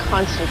to a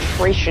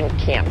concentration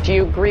camp. Do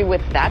you agree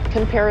with that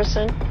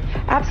comparison?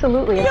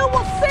 Absolutely. You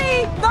will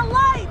see the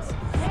light,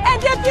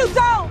 and if you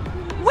don't,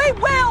 we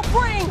will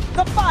bring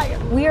the fire.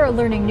 We are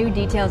learning new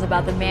details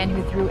about the man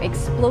who threw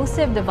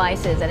explosive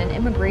devices at an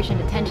immigration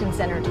detention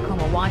center in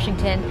Tacoma,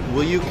 Washington.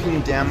 Will you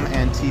condemn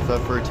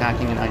Antifa for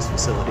attacking an ICE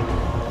facility?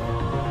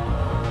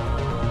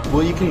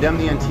 Will you condemn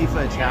the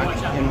Antifa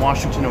attack in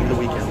Washington over the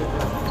weekend?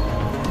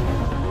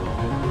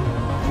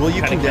 Will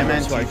you condemn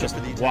Antifa just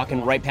for the attack?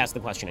 Walking right past the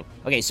questioning.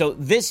 Okay, so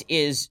this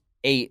is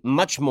a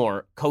much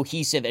more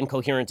cohesive and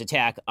coherent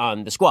attack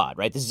on the squad,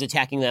 right? This is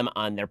attacking them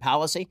on their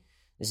policy.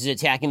 This is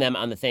attacking them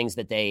on the things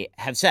that they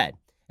have said.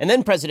 And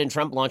then President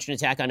Trump launched an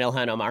attack on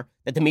Ilhan Omar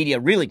that the media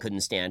really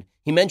couldn't stand.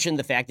 He mentioned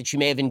the fact that she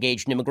may have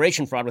engaged in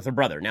immigration fraud with her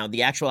brother. Now,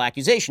 the actual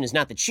accusation is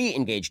not that she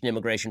engaged in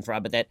immigration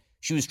fraud, but that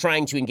she was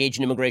trying to engage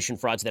in immigration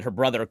fraud so that her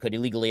brother could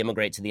illegally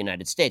immigrate to the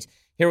United States.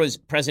 Here was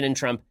President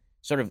Trump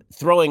sort of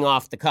throwing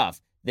off the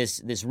cuff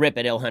this rip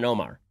at Ilhan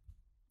Omar.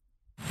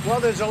 Well,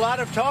 there's a lot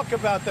of talk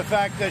about the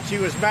fact that she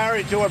was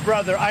married to her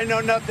brother. I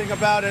know nothing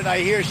about it. I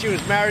hear she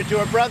was married to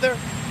her brother.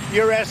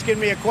 You're asking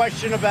me a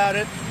question about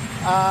it.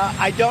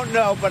 I don't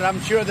know, but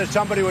I'm sure that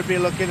somebody would be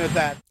looking at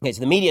that. Okay, so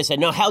the media said,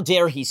 no, how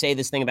dare he say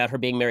this thing about her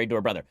being married to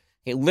her brother?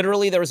 Okay,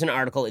 literally, there was an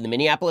article in the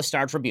Minneapolis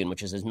Star-Tribune,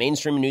 which is as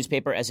mainstream a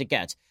newspaper as it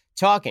gets,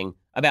 talking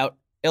about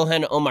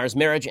Ilhan Omar's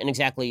marriage and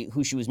exactly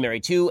who she was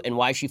married to and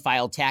why she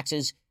filed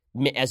taxes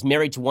as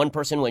married to one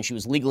person when she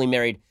was legally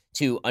married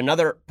to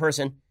another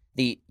person.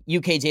 The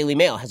UK Daily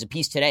Mail has a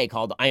piece today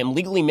called I Am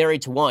Legally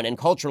Married to One and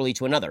Culturally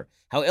to Another,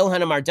 how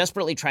Ilhan Omar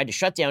desperately tried to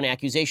shut down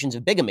accusations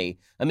of bigamy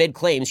amid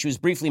claims she was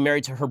briefly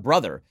married to her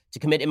brother to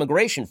commit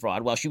immigration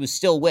fraud while she was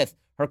still with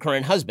her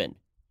current husband.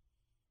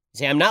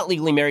 Say, I'm not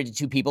legally married to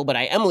two people, but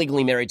I am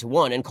legally married to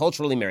one and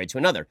culturally married to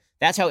another.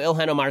 That's how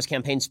Ilhan Omar's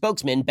campaign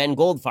spokesman, Ben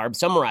Goldfarb,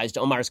 summarized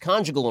Omar's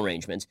conjugal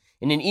arrangements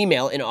in an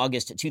email in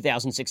August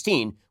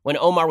 2016 when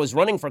Omar was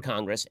running for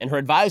Congress and her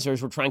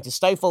advisors were trying to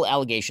stifle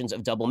allegations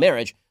of double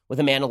marriage with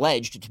a man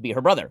alleged to be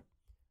her brother.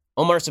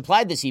 Omar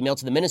supplied this email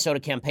to the Minnesota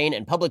Campaign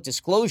and Public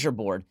Disclosure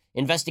Board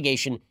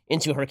investigation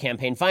into her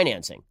campaign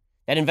financing.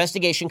 That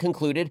investigation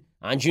concluded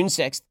on June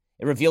 6th.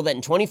 It revealed that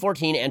in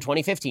 2014 and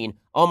 2015,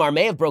 Omar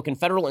may have broken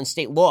federal and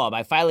state law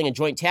by filing a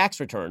joint tax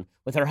return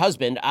with her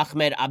husband,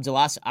 Ahmed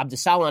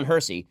Abdesalan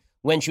Hirsi,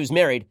 when she was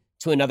married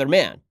to another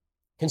man.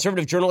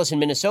 Conservative journalists in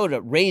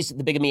Minnesota raised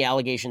the bigamy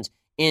allegations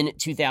in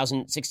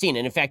 2016.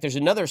 And in fact, there's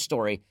another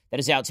story that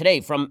is out today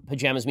from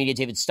Pajamas Media.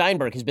 David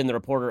Steinberg has been the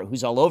reporter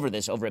who's all over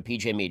this over at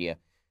PJ Media,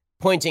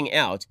 pointing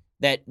out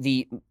that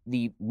the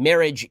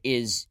marriage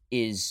is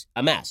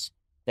a mess,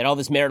 that all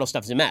this marital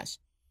stuff is a mess.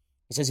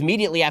 He says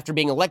immediately after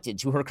being elected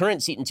to her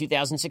current seat in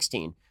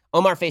 2016,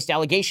 Omar faced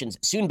allegations,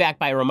 soon backed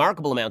by a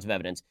remarkable amount of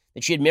evidence,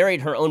 that she had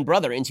married her own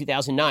brother in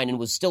 2009 and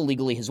was still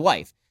legally his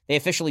wife. They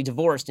officially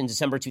divorced in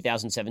December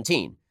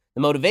 2017.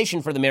 The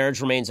motivation for the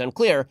marriage remains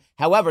unclear.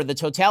 However, the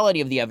totality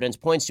of the evidence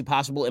points to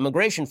possible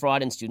immigration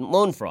fraud and student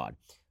loan fraud.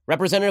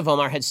 Representative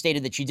Omar had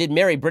stated that she did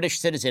marry British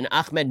citizen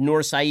Ahmed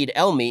Noor Saeed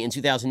Elmi in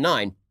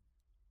 2009.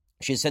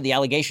 She has said the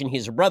allegation he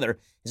is her brother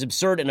is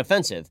absurd and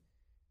offensive.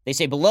 They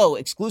say below,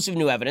 exclusive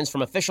new evidence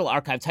from official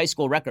archived high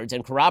school records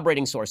and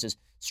corroborating sources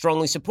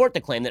strongly support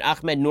the claim that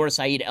Ahmed Noor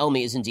Saeed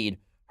Elmi is indeed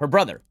her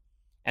brother.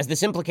 As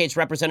this implicates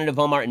Representative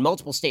Omar in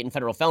multiple state and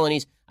federal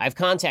felonies, I have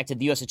contacted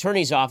the U.S.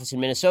 Attorney's Office in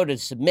Minnesota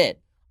to submit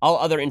all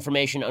other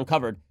information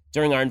uncovered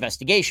during our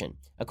investigation.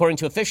 According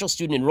to official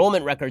student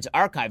enrollment records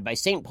archived by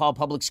St. Paul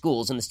Public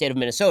Schools in the state of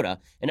Minnesota,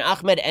 and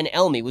Ahmed N.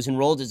 Elmi was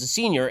enrolled as a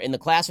senior in the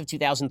class of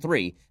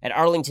 2003 at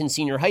Arlington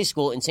Senior High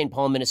School in St.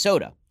 Paul,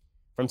 Minnesota.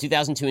 From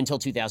 2002 until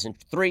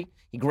 2003,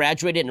 he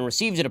graduated and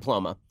received a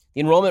diploma.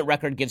 The enrollment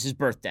record gives his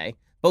birthday.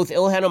 Both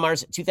Ilhan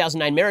Omar's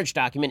 2009 marriage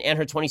document and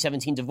her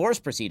 2017 divorce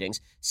proceedings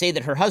say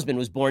that her husband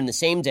was born the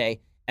same day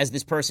as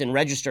this person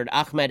registered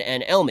Ahmed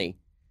N. Elmi.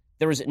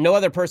 There was no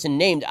other person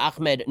named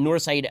Ahmed Noor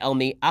Saeed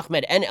Elmi,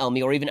 Ahmed N.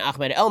 Elmi, or even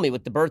Ahmed Elmi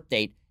with the birth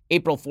date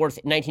April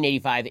 4th,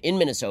 1985 in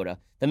Minnesota.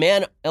 The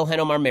man Ilhan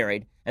Omar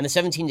married and the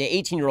 17 to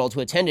 18-year-old who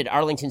attended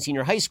Arlington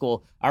Senior High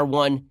School are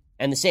one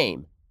and the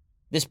same.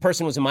 This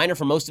person was a minor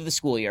for most of the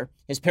school year.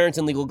 His parents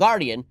and legal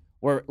guardian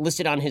were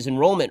listed on his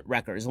enrollment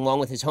records along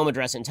with his home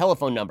address and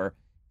telephone number,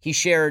 he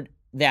shared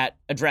that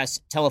address,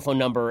 telephone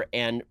number,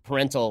 and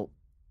parental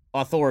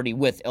authority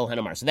with Ilhan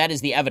Omar. So that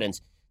is the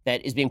evidence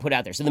that is being put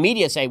out there. So the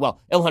media say, well,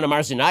 Ilhan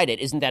Omar's denied it.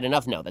 Isn't that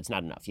enough? No, that's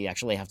not enough. You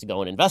actually have to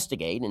go and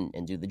investigate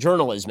and do the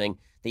journalisming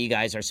that you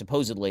guys are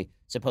supposedly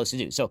supposed to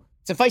do. So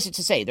suffice it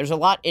to say, there's a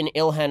lot in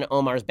Ilhan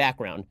Omar's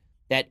background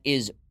that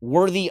is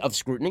worthy of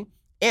scrutiny,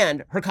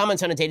 and her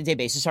comments on a day-to-day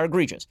basis are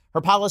egregious.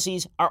 Her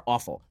policies are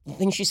awful. The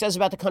things she says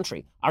about the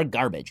country are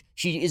garbage.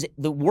 She is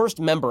the worst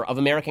member of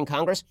American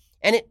Congress,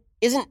 and it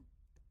isn't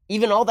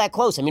even all that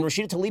close. I mean,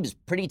 Rashida Tlaib is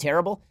pretty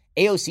terrible.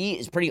 AOC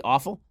is pretty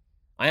awful.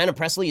 Ayanna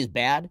Pressley is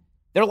bad.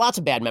 There are lots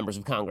of bad members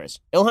of Congress.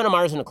 Ilhan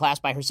Omar is in a class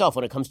by herself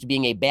when it comes to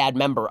being a bad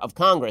member of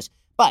Congress,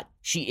 but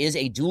she is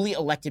a duly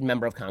elected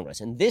member of Congress.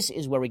 And this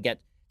is where we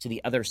get to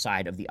the other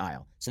side of the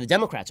aisle. So the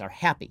Democrats are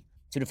happy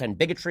to defend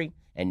bigotry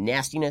and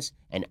nastiness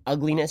and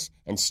ugliness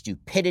and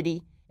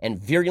stupidity and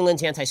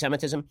virulent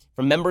anti-Semitism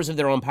from members of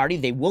their own party.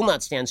 They will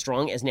not stand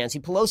strong as Nancy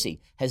Pelosi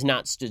has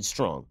not stood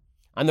strong.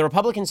 On the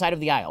Republican side of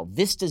the aisle,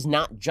 this does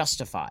not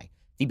justify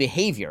the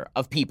behavior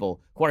of people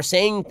who are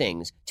saying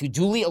things to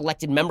duly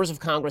elected members of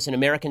Congress and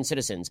American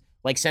citizens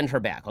like send her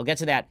back. I'll get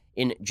to that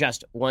in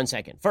just 1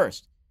 second.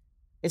 First,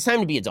 it's time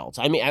to be adults.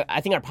 I mean,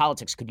 I think our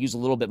politics could use a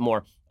little bit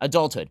more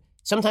adulthood.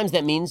 Sometimes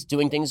that means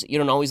doing things you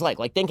don't always like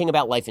thinking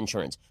about life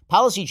insurance.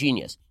 Policy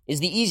Genius is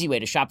the easy way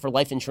to shop for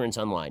life insurance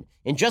online.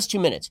 In just 2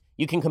 minutes,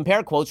 you can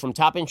compare quotes from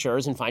top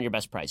insurers and find your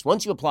best price.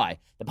 Once you apply,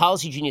 the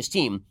Policy Genius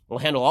team will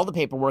handle all the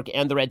paperwork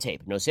and the red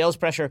tape. No sales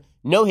pressure,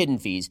 no hidden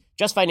fees,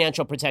 just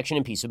financial protection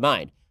and peace of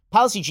mind.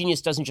 Policy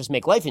Genius doesn't just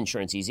make life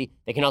insurance easy.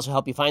 They can also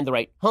help you find the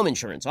right home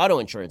insurance, auto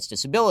insurance,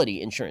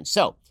 disability insurance.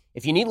 So,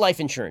 if you need life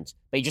insurance,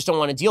 but you just don't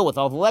want to deal with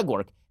all the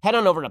legwork, head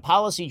on over to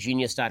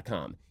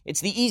PolicyGenius.com.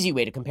 It's the easy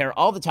way to compare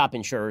all the top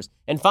insurers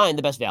and find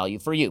the best value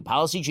for you.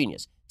 Policy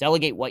Genius.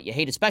 Delegate what you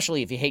hate,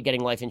 especially if you hate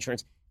getting life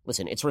insurance.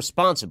 Listen, it's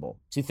responsible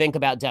to think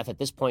about death at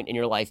this point in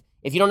your life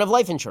if you don't have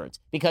life insurance,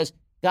 because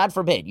God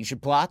forbid you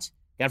should plot,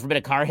 God forbid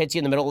a car hits you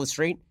in the middle of the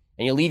street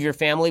and you leave your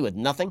family with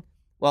nothing.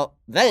 Well,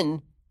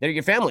 then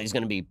your family is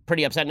going to be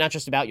pretty upset, not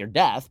just about your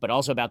death, but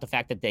also about the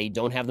fact that they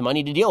don't have the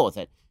money to deal with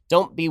it.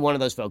 Don't be one of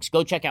those folks.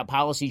 Go check out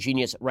Policy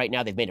Genius right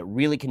now. They've made it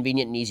really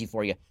convenient and easy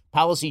for you.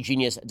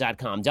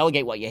 PolicyGenius.com.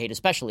 Delegate what you hate,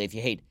 especially if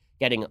you hate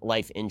getting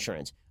life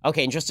insurance.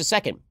 Okay, in just a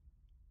second,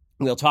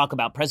 we'll talk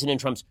about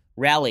President Trump's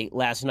rally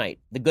last night,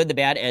 the good, the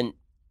bad, and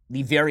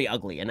the very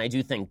ugly. And I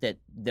do think that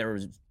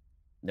there's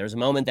a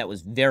moment that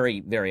was very,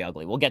 very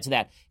ugly. We'll get to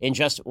that in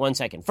just 1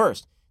 second.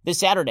 First, this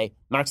Saturday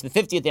marks the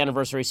 50th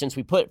anniversary since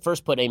we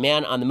first put a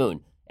man on the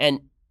moon. And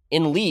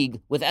in league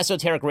with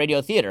Esoteric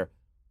Radio Theater,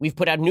 we've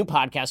put out a new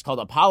podcast called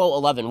Apollo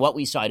 11, What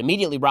We Saw. It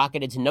immediately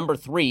rocketed to number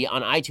 3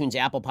 on iTunes,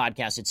 Apple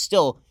Podcasts. It's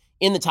still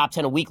in the top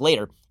 10 a week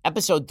later.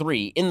 Episode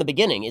 3, In the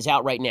Beginning, is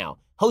out right now.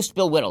 Host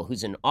Bill Whittle,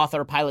 who's an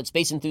author, pilot,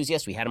 space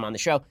enthusiast. We had him on the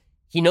show.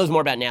 He knows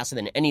more about NASA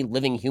than any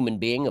living human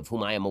being of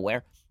whom I am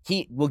aware.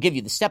 He will give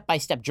you the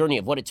step-by-step journey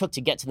of what it took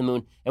to get to the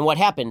moon and what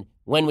happened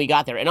when we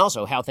got there, and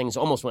also how things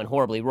almost went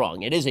horribly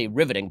wrong. It is a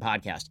riveting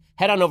podcast.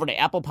 Head on over to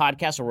Apple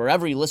Podcasts or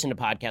wherever you listen to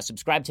podcasts.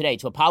 Subscribe today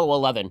to Apollo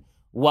 11,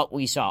 What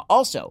We Saw.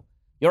 Also,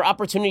 your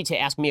opportunity to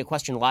ask me a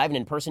question live and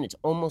in person, it's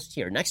almost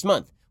here. Next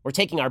month, we're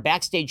taking our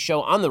backstage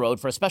show on the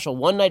road for a special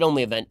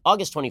one-night-only event,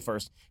 August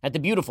 21st, at the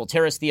beautiful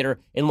Terrace Theater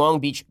in Long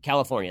Beach,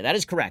 California. That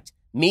is correct.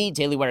 Me,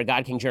 Daily Wire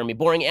God King Jeremy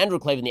Boring, Andrew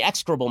Klavan, the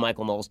execrable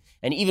Michael Knowles,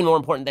 and even more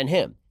important than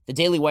him, the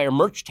Daily Wire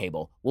merch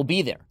table will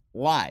be there,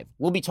 live.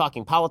 We'll be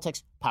talking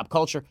politics, pop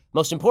culture.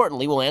 Most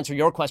importantly, we'll answer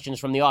your questions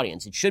from the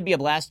audience. It should be a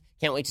blast.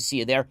 Can't wait to see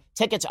you there.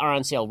 Tickets are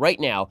on sale right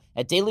now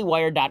at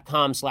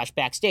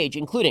dailywire.com/backstage,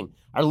 including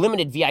our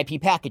limited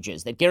VIP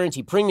packages that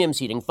guarantee premium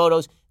seating,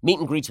 photos, meet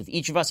and greets with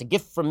each of us, a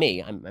gift from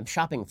me. I'm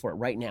shopping for it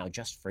right now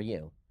just for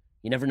you.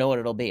 You never know what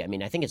it'll be. I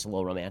mean, I think it's a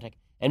little romantic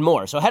and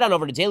more. So head on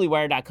over to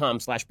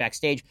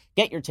dailywire.com/backstage.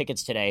 Get your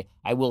tickets today.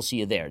 I will see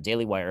you there.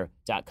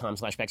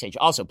 dailywire.com/backstage.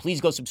 Also, please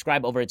go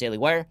subscribe over at Daily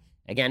Wire.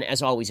 Again,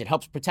 as always, it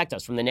helps protect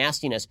us from the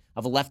nastiness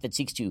of a left that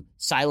seeks to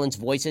silence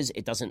voices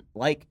it doesn't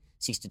like,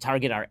 seeks to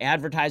target our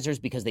advertisers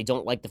because they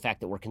don't like the fact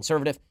that we're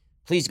conservative.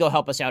 Please go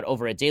help us out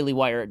over at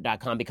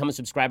dailywire.com. Become a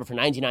subscriber for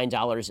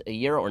 $99 a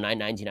year or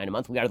 $9.99 a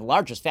month. We are the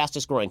largest,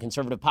 fastest growing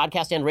conservative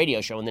podcast and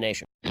radio show in the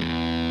nation.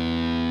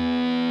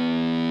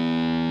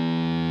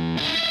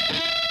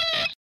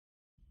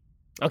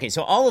 Okay,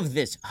 so all of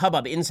this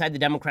hubbub inside the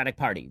Democratic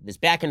Party, this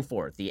back and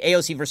forth, the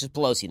AOC versus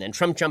Pelosi, then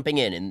Trump jumping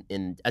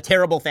in a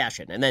terrible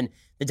fashion, and then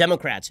the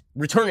Democrats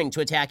returning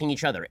to attacking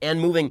each other and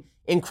moving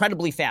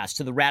incredibly fast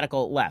to the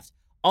radical left.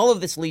 All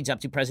of this leads up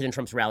to President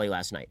Trump's rally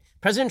last night.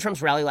 President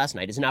Trump's rally last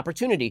night is an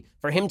opportunity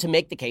for him to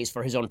make the case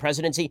for his own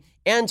presidency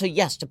and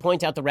to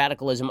point out the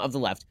radicalism of the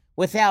left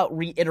without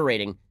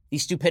reiterating the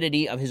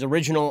stupidity of his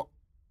original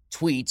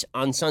tweet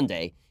on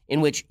Sunday, in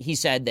which he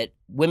said that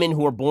women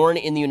who are born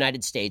in the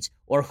United States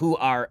or who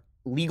are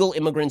legal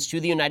immigrants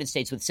to the United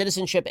States with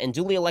citizenship and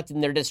duly elected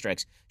in their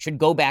districts should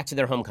go back to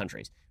their home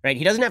countries, right?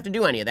 He doesn't have to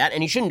do any of that,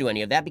 and he shouldn't do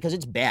any of that because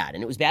it's bad.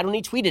 And it was bad when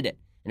he tweeted it,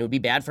 and it would be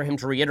bad for him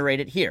to reiterate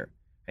it here.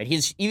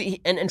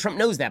 right? And Trump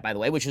knows that, by the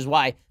way, which is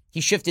why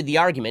he shifted the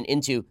argument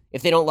into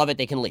if they don't love it,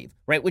 they can leave,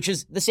 right? Which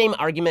is the same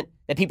argument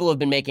that people have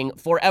been making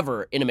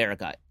forever in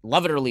America.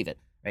 Love it or leave it,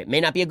 right? It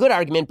may not be a good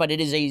argument, but it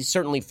is a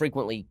certainly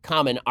frequently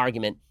common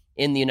argument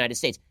in the United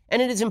States.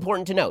 And it is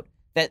important to note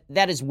that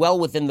that is well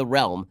within the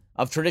realm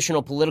of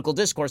traditional political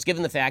discourse,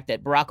 given the fact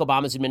that Barack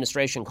Obama's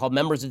administration called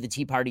members of the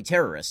Tea Party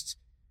terrorists.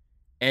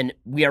 And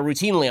we are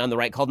routinely on the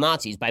right called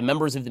Nazis by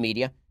members of the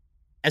media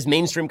as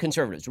mainstream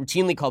conservatives,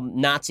 routinely called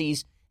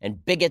Nazis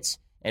and bigots.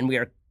 And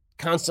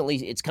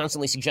it's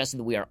constantly suggested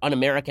that we are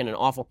un-American and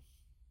awful.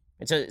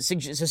 And so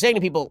saying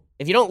to people,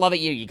 if you don't love it,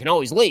 you can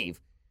always leave.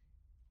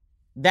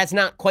 That's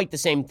not quite the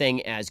same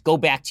thing as go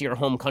back to your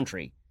home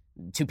country,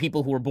 to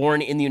people who were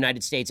born in the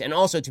United States, and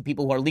also to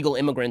people who are legal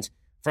immigrants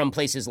from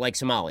places like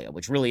Somalia,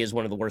 which really is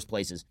one of the worst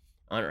places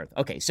on earth.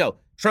 Okay, so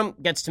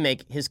Trump gets to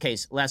make his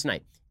case last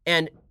night.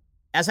 And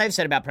as I've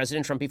said about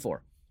President Trump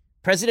before,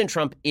 President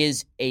Trump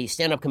is a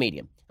stand-up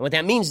comedian. And what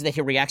that means is that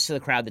he reacts to the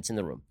crowd that's in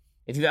the room.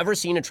 If you've ever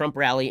seen a Trump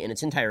rally in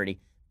its entirety,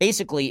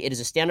 basically it is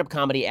a stand-up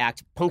comedy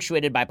act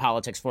punctuated by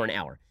politics for an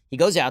hour. He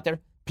goes out there,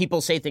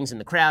 people say things in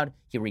the crowd,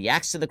 he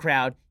reacts to the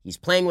crowd, he's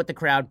playing with the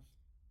crowd.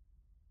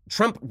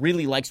 Trump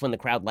really likes when the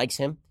crowd likes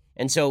him.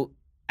 And so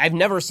I've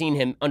never seen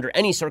him under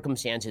any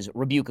circumstances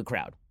rebuke a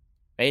crowd.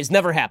 Right? It's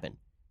never happened.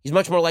 He's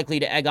much more likely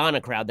to egg on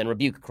a crowd than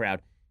rebuke a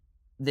crowd.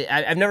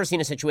 I've never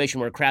seen a situation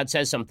where a crowd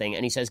says something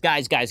and he says,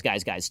 guys,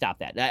 stop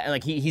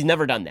that. He's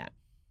never done that.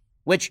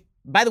 Which,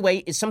 by the way,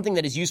 is something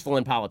that is useful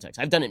in politics.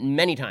 I've done it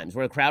many times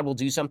where a crowd will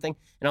do something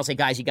and I'll say,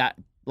 guys, you got,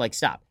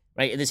 stop.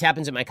 Right? This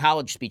happens at my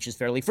college speeches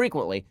fairly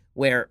frequently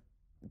where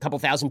a couple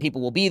thousand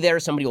people will be there.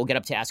 Somebody will get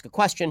up to ask a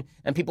question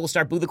and people will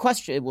start booing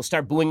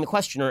the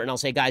questioner. And I'll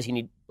say, guys, you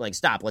need,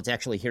 stop. Let's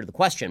actually hear the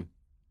question.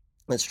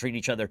 Let's treat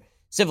each other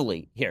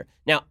civilly here.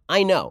 Now,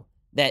 I know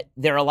that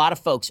there are a lot of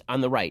folks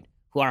on the right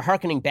who are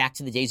hearkening back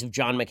to the days of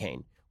John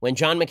McCain, when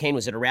John McCain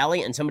was at a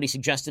rally and somebody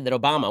suggested that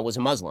Obama was a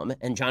Muslim,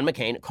 and John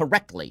McCain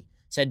correctly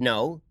said,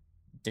 no,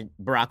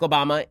 Barack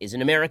Obama is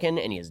an American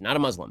and he is not a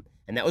Muslim.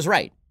 And that was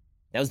right.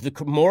 That was the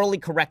morally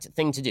correct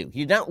thing to do.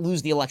 He did not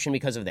lose the election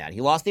because of that.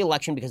 He lost the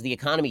election because the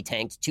economy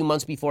tanked 2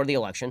 months before the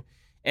election.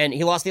 And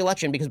he lost the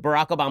election because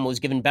Barack Obama was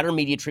given better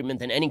media treatment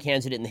than any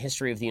candidate in the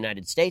history of the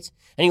United States.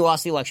 And he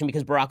lost the election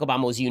because Barack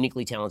Obama was a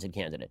uniquely talented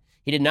candidate.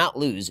 He did not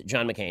lose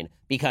John McCain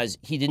because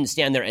he didn't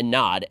stand there and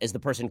nod as the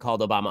person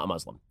called Obama a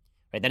Muslim.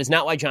 Right? That is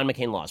not why John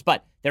McCain lost.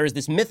 But there is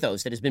this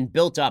mythos that has been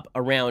built up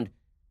around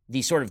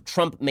the sort of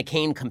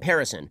Trump-McCain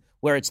comparison,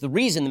 where it's the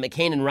reason that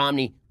McCain and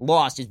Romney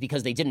lost is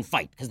because they didn't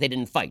fight.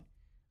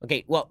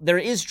 Okay, well, there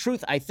is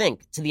truth, I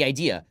think, to the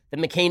idea that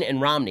McCain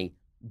and Romney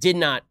did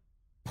not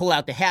pull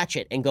out the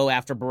hatchet and go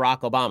after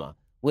Barack Obama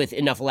with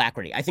enough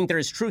alacrity. I think there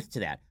is truth to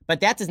that. But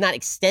that does not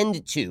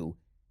extend to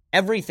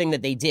everything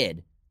that they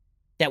did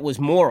that was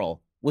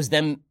moral was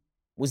them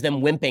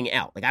wimping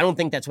out. I don't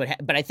think that's what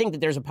happened. But I think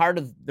that there's a part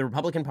of the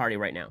Republican Party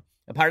right now,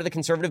 a part of the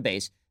conservative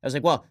base, that was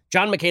like, well,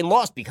 John McCain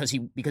lost because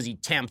he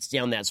tamped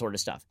down that sort of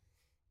stuff.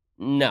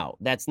 No,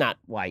 that's not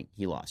why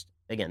he lost.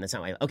 Again, that's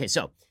not why. Okay,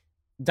 so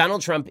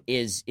Donald Trump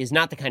is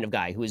not the kind of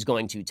guy who is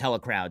going to tell a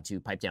crowd to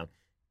pipe down.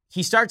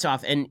 He starts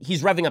off and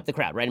he's revving up the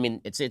crowd, right? I mean,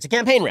 it's a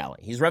campaign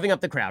rally. He's revving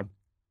up the crowd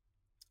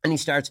and he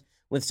starts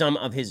with some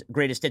of his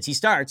greatest hits. He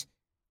starts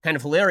kind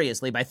of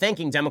hilariously by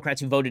thanking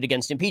Democrats who voted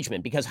against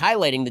impeachment, because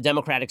highlighting the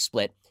Democratic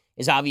split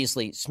is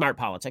obviously smart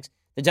politics.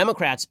 The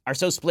Democrats are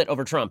so split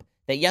over Trump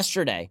that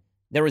yesterday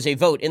there was a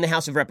vote in the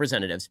House of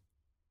Representatives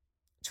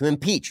to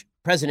impeach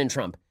President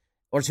Trump,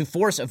 or to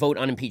force a vote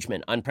on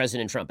impeachment on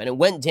President Trump. And it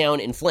went down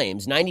in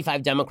flames.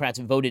 95 Democrats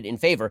voted in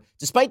favor,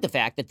 despite the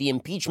fact that the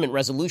impeachment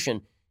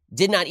resolution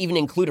did not even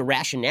include a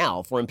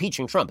rationale for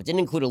impeaching Trump. It didn't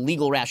include a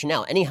legal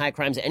rationale, any high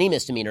crimes, any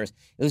misdemeanors.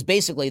 It was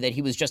basically that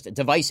he was just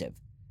divisive.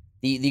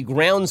 The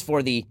grounds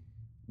for the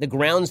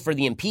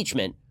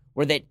impeachment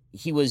were that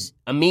he was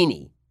a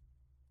meanie,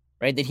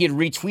 right? That he had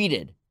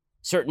retweeted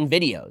certain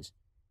videos,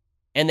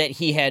 and that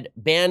he had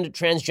banned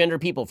transgender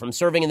people from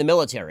serving in the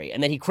military,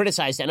 and that he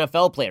criticized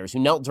NFL players who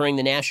knelt during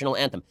the national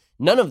anthem.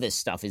 None of this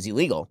stuff is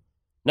illegal.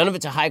 None of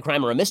it's a high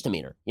crime or a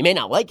misdemeanor. You may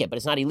not like it, but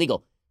it's not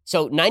illegal.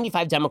 So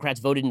 95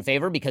 Democrats voted in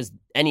favor because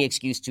any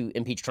excuse to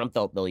impeach Trump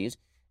they'll use.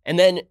 And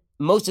then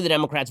most of the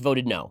Democrats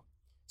voted no.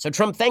 So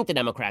Trump thanked the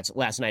Democrats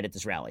last night at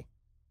this rally.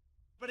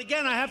 But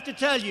again, I have to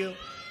tell you,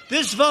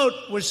 this vote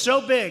was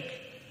so big,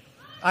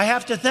 I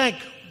have to thank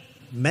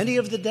many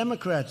of the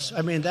Democrats.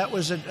 I mean, that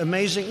was an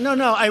amazing. No,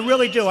 I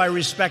really do. I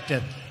respect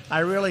it. I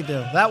really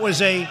do. That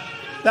was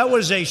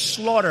a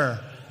slaughter.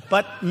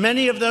 But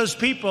many of those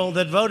people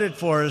that voted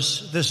for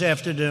us this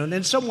afternoon,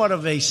 in somewhat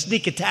of a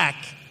sneak attack,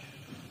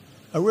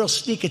 a real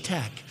sneak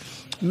attack,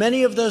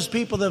 many of those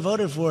people that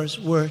voted for us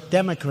were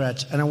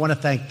Democrats, and I want to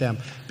thank them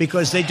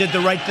because they did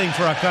the right thing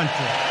for our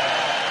country.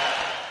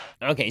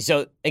 Okay,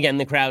 so again,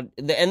 the crowd,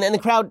 and then the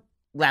crowd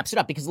laps it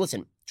up because,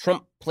 listen,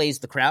 Trump plays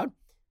the crowd,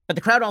 but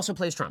the crowd also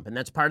plays Trump, and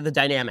that's part of the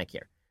dynamic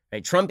here.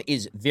 Right? Trump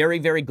is very,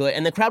 very good,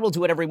 and the crowd will do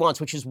whatever he wants,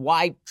 which is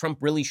why Trump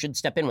really should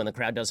step in when the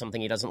crowd does something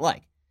he doesn't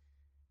like.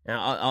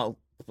 Now,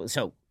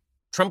 so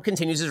Trump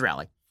continues his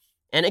rally,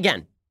 and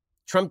again,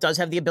 Trump does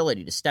have the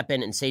ability to step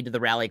in and say to the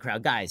rally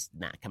crowd, guys,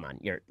 nah, come on,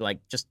 you're like,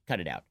 just cut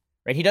it out,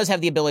 right? He does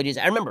have the abilities.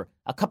 I remember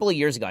a couple of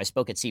years ago, I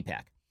spoke at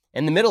CPAC.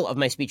 In the middle of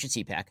my speech at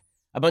CPAC,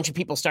 a bunch of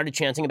people started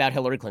chanting about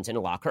Hillary Clinton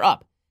to lock her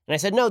up. And I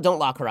said, no, don't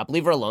lock her up.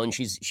 Leave her alone.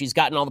 She's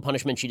gotten all the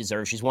punishment she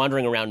deserves. She's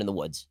wandering around in the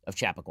woods of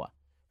Chappaqua.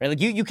 Right? Like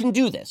you can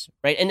do this,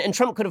 right? And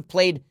Trump could have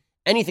played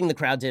anything the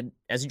crowd did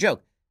as a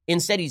joke.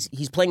 Instead,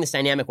 he's playing this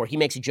dynamic where he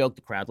makes a joke,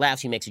 the crowd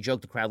laughs. He makes a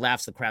joke, the crowd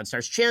laughs. The crowd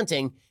starts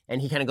chanting,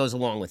 and he kind of goes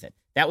along with it.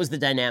 That was the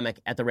dynamic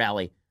at the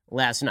rally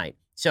last night.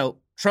 So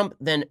Trump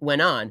then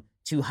went on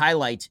to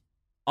highlight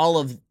all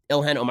of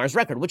Ilhan Omar's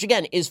record, which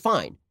again is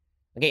fine.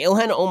 Okay,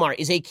 Ilhan Omar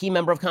is a key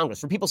member of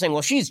Congress. For people saying,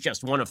 well, she's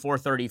just one of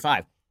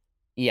 435.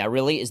 Yeah,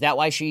 really? Is that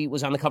why she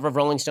was on the cover of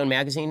Rolling Stone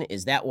magazine?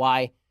 Is that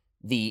why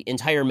the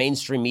entire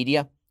mainstream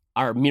media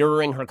are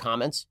mirroring her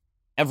comments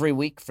every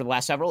week for the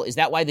last several? Is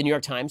that why the New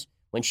York Times,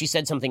 when she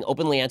said something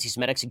openly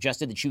anti-Semitic,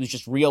 suggested that she was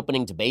just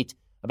reopening debate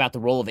about the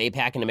role of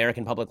AIPAC in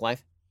American public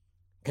life?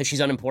 Because she's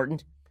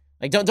unimportant?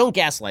 Like, don't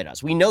gaslight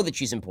us. We know that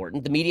she's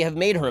important. The media have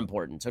made her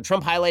important. So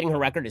Trump highlighting her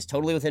record is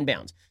totally within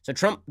bounds. So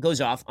Trump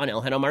goes off on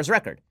Ilhan Omar's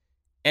record.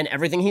 And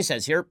everything he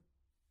says here,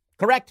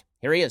 correct.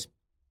 Here he is.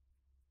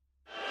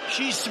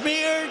 She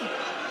smeared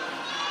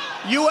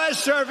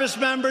U.S. service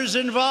members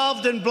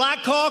involved in Black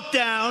Hawk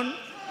Down.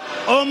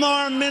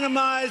 Omar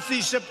minimized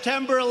the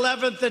September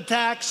 11th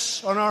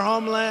attacks on our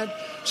homeland,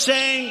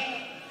 saying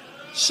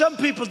some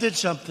people did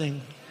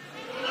something.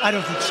 I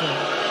don't think so.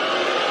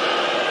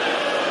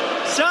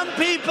 Some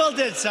people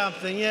did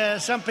something. Yeah,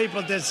 some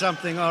people did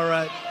something. All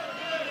right.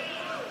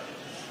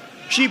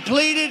 She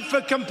pleaded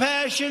for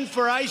compassion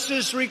for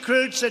ISIS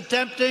recruits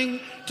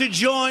attempting to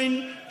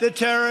join the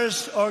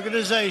terrorist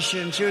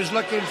organization. She was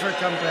looking for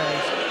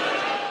compassion.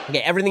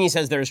 Okay, everything he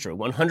says there is true.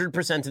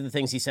 100% of the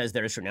things he says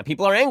there is true. Now,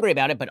 people are angry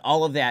about it, but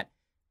all of that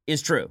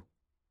is true.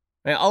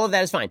 Right? All of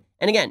that is fine.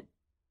 And again,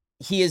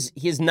 he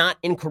is not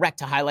incorrect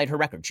to highlight her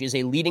record. She is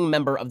a leading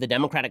member of the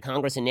Democratic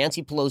Congress, and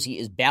Nancy Pelosi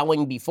is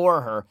bowing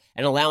before her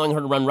and allowing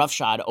her to run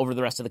roughshod over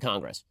the rest of the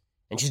Congress.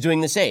 And she's doing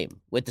the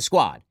same with the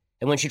squad.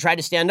 And when she tried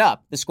to stand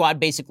up, the squad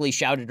basically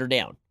shouted her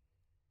down.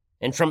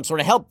 And Trump sort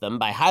of helped them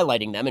by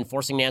highlighting them and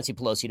forcing Nancy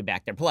Pelosi to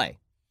back their play.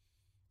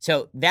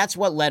 So that's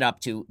what led up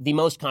to the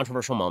most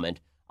controversial moment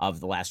of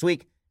the last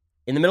week.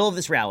 In the middle of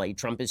this rally,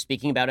 Trump is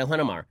speaking about Ilhan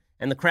Omar,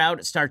 and the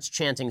crowd starts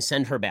chanting,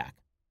 send her back.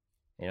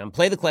 And I'll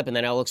play the clip, and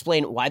then I'll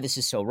explain why this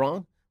is so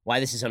wrong, why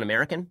this is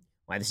un-American,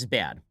 why this is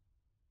bad.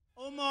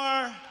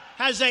 Omar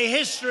has a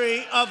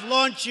history of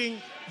launching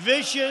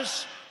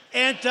vicious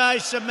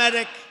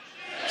anti-Semitic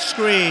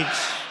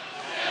screeds.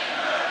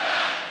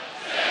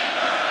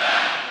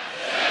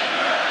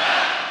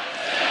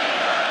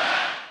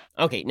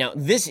 Okay, now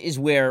this is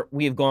where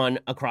we have gone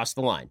across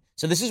the line.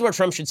 So this is where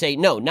Trump should say,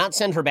 no, not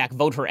send her back,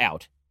 vote her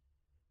out.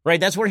 Right?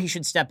 That's where he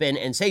should step in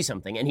and say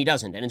something, and he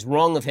doesn't, and it's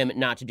wrong of him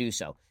not to do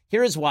so.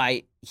 Here is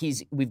why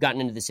we've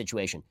gotten into this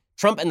situation.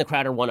 Trump and the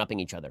crowd are one-upping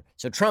each other.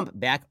 So Trump,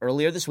 back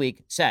earlier this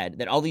week, said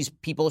that all these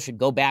people should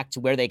go back to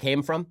where they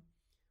came from,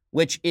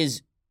 which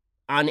is,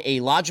 on a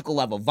logical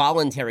level,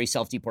 voluntary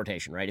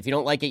self-deportation, right? If you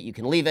don't like it, you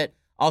can leave it.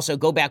 Also,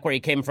 go back where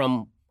you came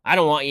from. I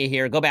don't want you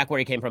here. Go back where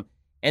you came from.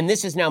 And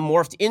this is now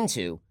morphed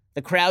into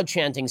the crowd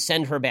chanting,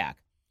 send her back.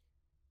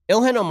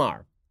 Ilhan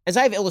Omar, as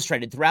I've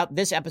illustrated throughout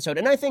this episode,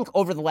 and I think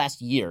over the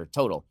last year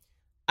total,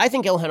 I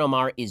think Ilhan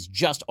Omar is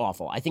just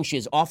awful. I think she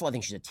is awful. I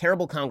think she's a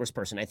terrible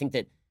congressperson. I think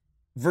that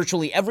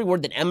virtually every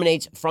word that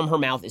emanates from her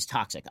mouth is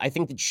toxic. I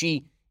think that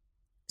she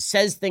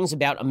says things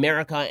about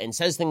America and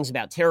says things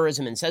about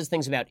terrorism and says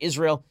things about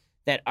Israel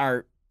that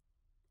are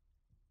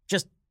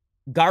just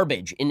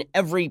garbage in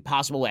every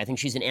possible way. I think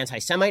she's an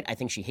anti-Semite. I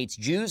think she hates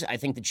Jews. I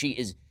think that she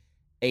is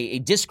a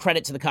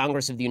discredit to the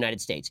Congress of the United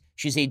States.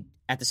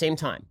 At the same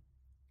time,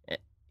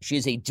 she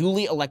is a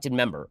duly elected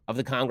member of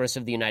the Congress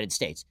of the United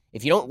States.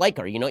 If you don't like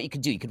her, you know what you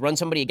could do? You could run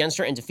somebody against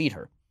her and defeat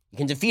her. You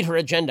can defeat her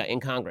agenda in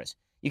Congress.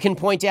 You can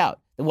point out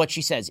that what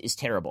she says is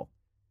terrible.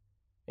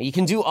 You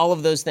can do all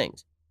of those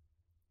things.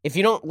 If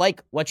you don't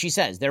like what she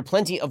says, there are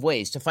plenty of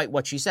ways to fight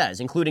what she says,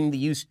 including the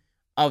use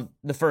of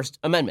the First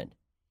Amendment.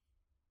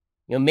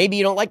 You know, maybe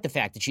you don't like the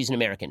fact that she's an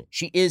American.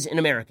 She is an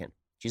American.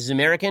 She's as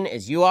American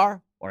as you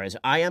are or as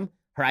I am.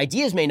 Her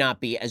ideas may not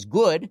be as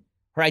good.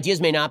 Her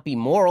ideas may not be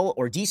moral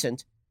or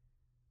decent,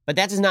 but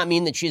that does not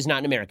mean that she is not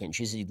an American.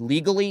 She's a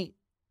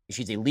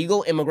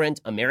legal immigrant,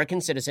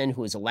 American citizen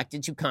who is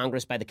elected to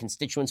Congress by the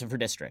constituents of her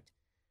district.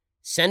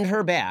 Send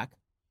her back,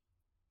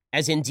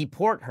 as in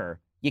deport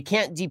her. You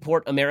can't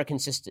deport American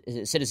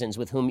citizens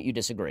with whom you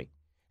disagree.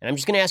 And I'm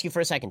just going to ask you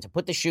for a second to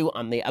put the shoe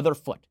on the other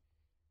foot.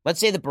 Let's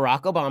say that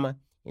Barack Obama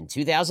in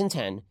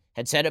 2010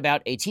 had said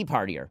about a Tea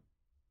Partier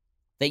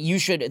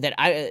that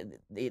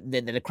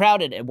a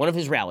crowd at one of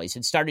his rallies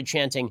had started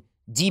chanting,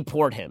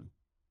 deport him.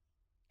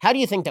 How do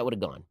you think that would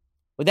have gone?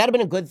 Would that have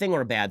been a good thing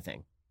or a bad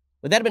thing?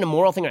 Would that have been a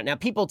moral thing? Now,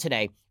 people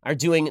today are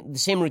doing the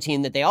same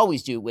routine that they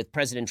always do with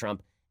President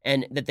Trump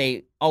and that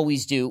they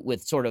always do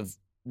with sort of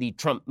the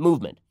Trump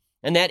movement.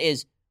 And that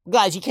is,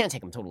 guys, you can't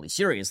take them totally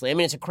seriously. I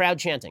mean, it's a crowd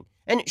chanting.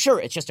 And sure,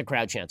 it's just a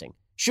crowd chanting.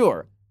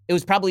 Sure, it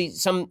was probably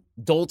some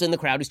dolt in the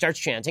crowd who starts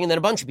chanting, and then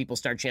a bunch of people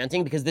start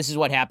chanting, because this is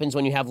what happens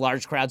when you have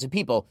large crowds of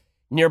people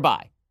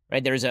nearby,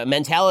 right? There's a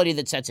mentality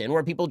that sets in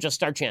where people just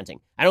start chanting.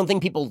 I don't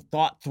think people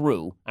thought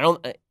through. I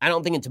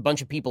don't think it's a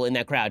bunch of people in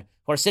that crowd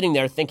who are sitting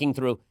there thinking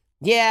through,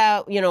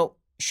 yeah,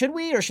 should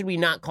we or should we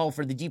not call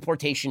for the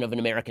deportation of an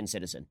American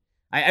citizen?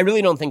 I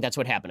really don't think that's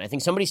what happened. I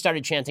think somebody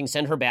started chanting,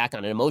 send her back,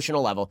 on an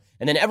emotional level,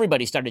 and then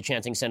everybody started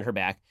chanting, send her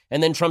back,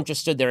 and then Trump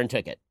just stood there and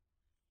took it.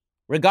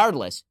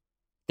 Regardless,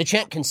 the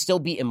chant can still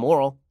be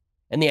immoral,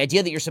 and the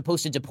idea that you're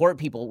supposed to deport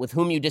people with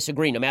whom you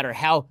disagree, no matter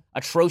how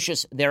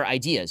atrocious their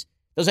ideas,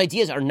 those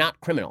ideas are not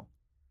criminal.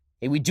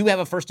 Okay, we do have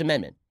a First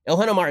Amendment.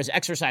 Ilhan Omar is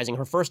exercising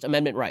her First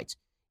Amendment rights.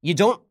 You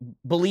don't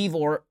believe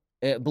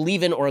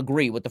in or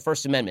agree with the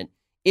First Amendment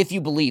if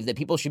you believe that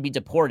people should be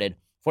deported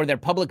for their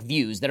public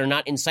views that are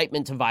not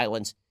incitement to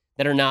violence,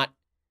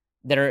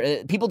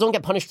 people don't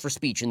get punished for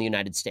speech in the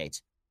United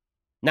States.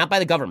 Not by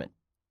the government.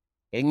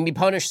 They can be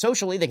punished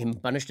socially. They can be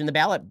punished in the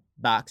ballot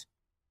box.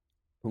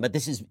 But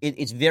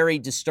it's very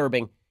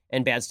disturbing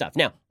and bad stuff.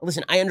 Now,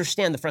 listen, I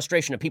understand the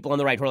frustration of people on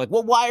the right who are like,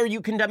 well, why are you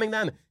condemning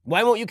them?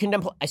 Why won't you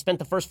condemn? I spent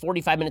the first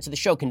 45 minutes of the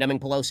show condemning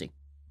Pelosi.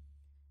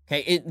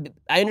 Okay,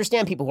 I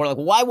understand people who are like,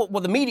 why will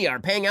the media are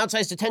paying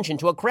outsized attention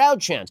to a crowd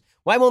chant?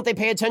 Why won't they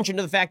pay attention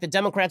to the fact that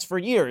Democrats for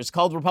years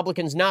called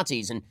Republicans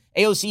Nazis, and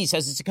AOC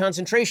says it's a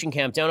concentration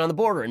camp down on the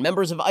border, and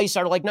members of ICE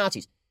are like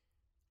Nazis?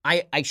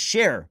 I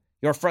share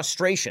your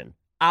frustration,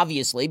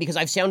 obviously, because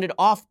I've sounded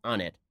off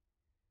on it.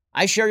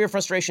 I share your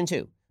frustration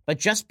too. But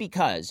just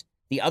because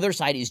the other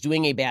side is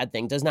doing a bad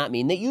thing does not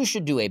mean that you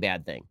should do a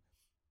bad thing.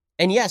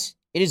 And yes,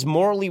 it is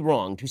morally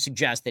wrong to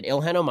suggest that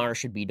Ilhan Omar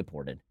should be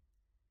deported.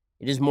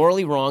 It is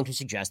morally wrong to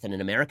suggest that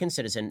an American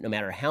citizen, no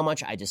matter how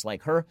much I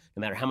dislike her,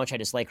 no matter how much I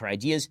dislike her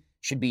ideas,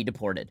 should be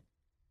deported.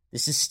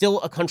 This is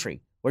still a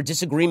country where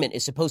disagreement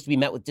is supposed to be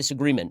met with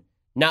disagreement,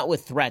 not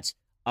with threats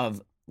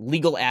of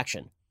legal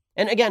action.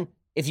 And again,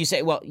 if you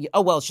say, well,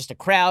 it's just a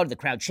crowd, the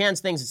crowd chants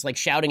things, it's like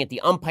shouting at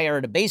the umpire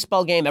at a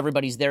baseball game,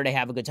 everybody's there to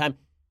have a good time.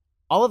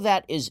 All of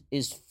that is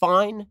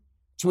fine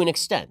to an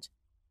extent.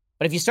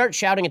 But if you start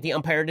shouting at the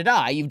umpire to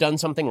die, you've done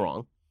something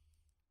wrong.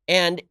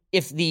 And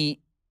if the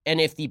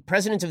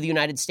president of the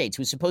United States,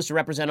 who's supposed to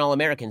represent all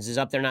Americans, is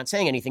up there not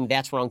saying anything,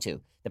 that's wrong too.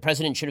 The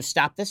president should have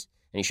stopped this,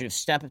 and he should have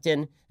stepped in,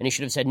 and he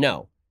should have said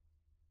no.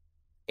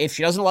 If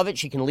she doesn't love it,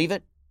 she can leave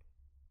it,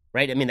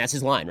 right? I mean, that's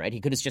his line, right? He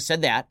could have just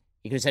said that.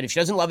 He could have said if she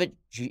doesn't love it,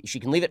 she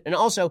can leave it. And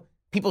also,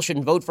 people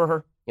shouldn't vote for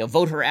her,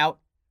 vote her out.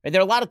 Right? There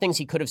are a lot of things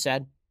he could have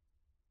said.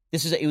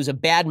 It was a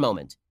bad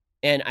moment.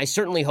 And I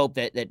certainly hope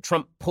that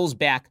Trump pulls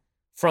back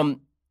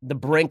from the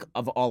brink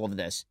of all of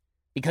this,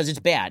 because it's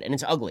bad and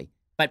it's ugly.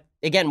 But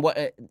again,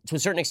 to a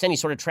certain extent, he's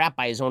sort of trapped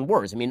by his own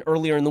words. I mean,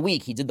 earlier in the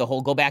week, he did the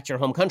whole go back to your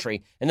home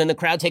country, and then the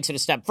crowd takes it a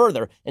step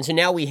further. And so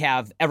now we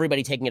have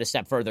everybody taking it a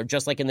step further,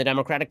 just like in the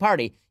Democratic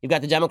Party. You've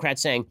got the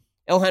Democrats saying,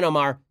 Ilhan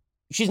Omar,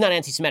 she's not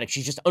anti-Semitic.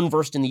 She's just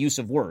unversed in the use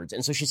of words.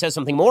 And so she says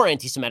something more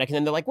anti-Semitic, and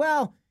then they're like,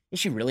 well, is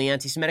she really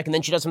anti-Semitic? And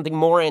then she does something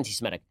more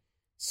anti-Semitic.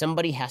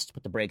 Somebody has to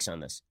put the brakes on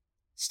this.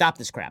 Stop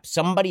this crap.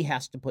 Somebody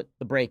has to put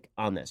the brake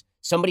on this.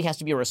 Somebody has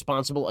to be a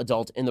responsible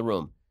adult in the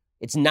room.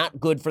 It's not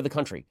good for the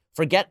country.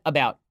 Forget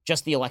about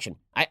just the election.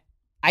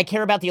 I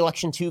care about the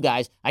election too,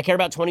 guys. I care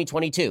about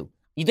 2022.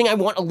 You think I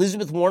want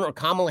Elizabeth Warren or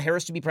Kamala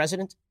Harris to be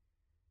president?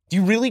 Do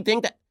you really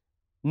think that?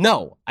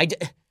 No.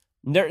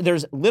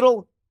 There's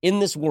little in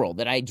this world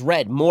that I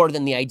dread more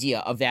than the idea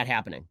of that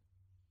happening.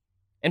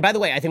 And by the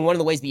way, I think one of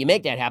the ways that you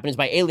make that happen is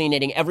by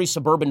alienating every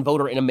suburban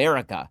voter in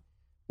America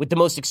with the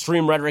most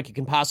extreme rhetoric you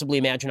can possibly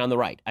imagine on the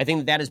right. I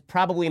think that is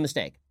probably a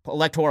mistake,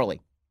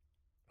 electorally.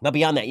 But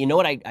beyond that, you know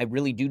what I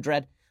really do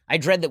dread? I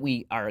dread that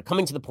we are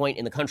coming to the point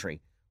in the country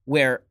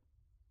where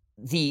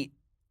the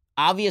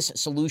obvious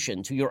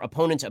solution to your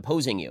opponents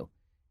opposing you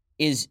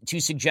is to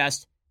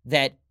suggest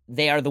that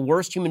they are the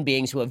worst human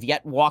beings who have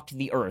yet walked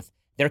the earth.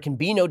 There can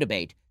be no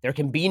debate. There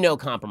can be no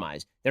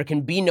compromise. There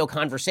can be no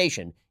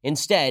conversation.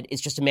 Instead,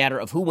 it's just a matter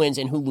of who wins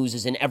and who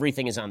loses, and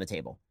everything is on the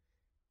table.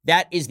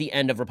 That is the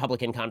end of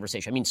Republican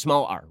conversation. I mean,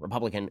 small r,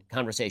 Republican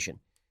conversation.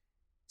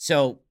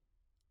 So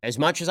as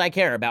much as I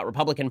care about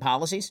Republican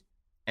policies,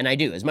 and I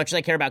do, as much as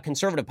I care about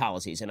conservative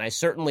policies, and I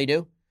certainly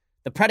do,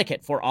 the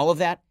predicate for all of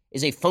that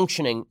is a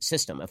functioning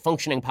system, a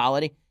functioning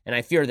polity, and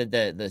I fear that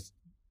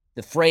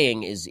the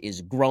fraying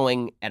is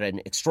growing at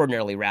an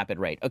extraordinarily rapid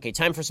rate. Okay,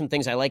 time for some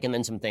things I like and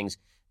then some things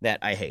that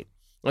I hate.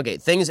 Okay,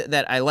 things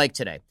that I like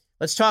today.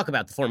 Let's talk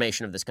about the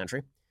formation of this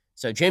country.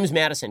 So James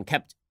Madison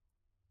kept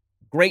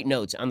great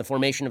notes on the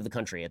formation of the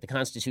country at the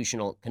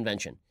Constitutional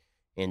Convention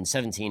in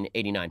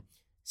 1787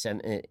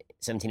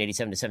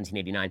 to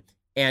 1789,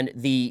 and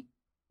the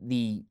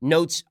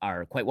notes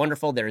are quite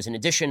wonderful. There is an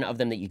edition of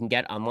them that you can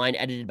get online,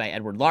 edited by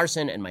Edward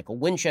Larson and Michael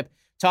Winship,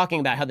 talking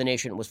about how the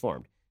nation was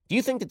formed. Do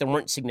you think that there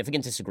weren't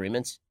significant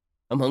disagreements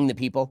among the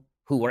people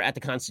who were at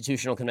the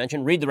Constitutional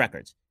Convention? Read the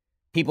records.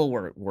 People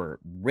were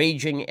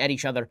raging at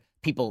each other.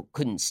 People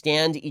couldn't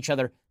stand each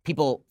other.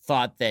 People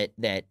thought that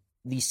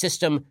the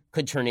system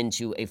could turn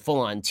into a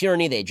full-on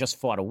tyranny. They had just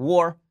fought a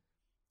war.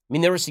 I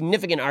mean, there were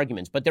significant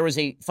arguments, but there was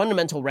a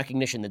fundamental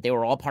recognition that they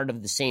were all part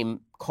of the same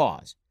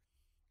cause.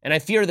 And I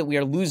fear that we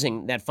are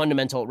losing that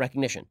fundamental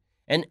recognition.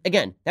 And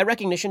again, that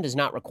recognition does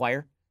not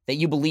require that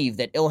you believe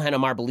that Ilhan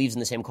Omar believes in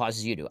the same cause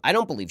as you do. I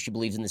don't believe she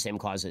believes in the same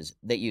causes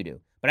that you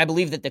do. But I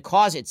believe that the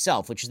cause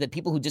itself, which is that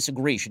people who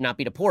disagree should not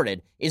be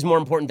deported, is more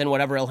important than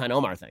whatever Ilhan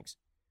Omar thinks.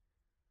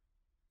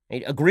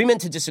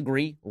 Agreement to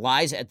disagree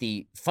lies at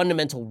the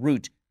fundamental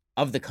root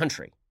of the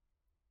country.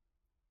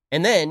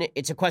 And then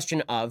it's a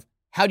question of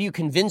how do you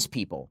convince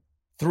people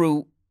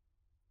through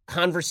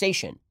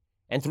conversation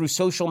and through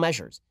social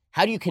measures?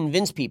 How do you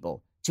convince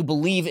people to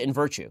believe in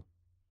virtue?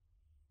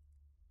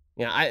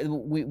 You know,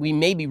 we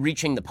may be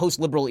reaching the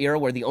post-liberal era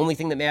where the only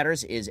thing that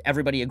matters is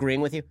everybody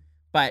agreeing with you,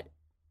 but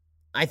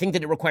I think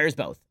that it requires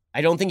both. I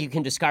don't think you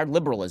can discard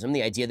liberalism,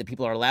 the idea that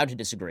people are allowed to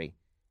disagree,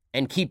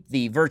 and keep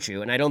the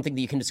virtue, and I don't think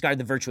that you can discard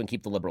the virtue and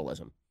keep the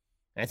liberalism.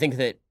 I think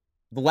that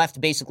the left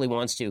basically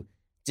wants to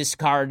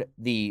discard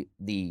the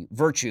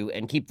virtue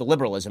and keep the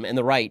liberalism, and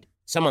the right,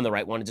 some on the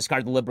right, want to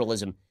discard the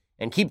liberalism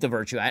and keep the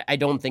virtue. I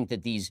don't think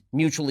that these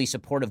mutually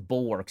supportive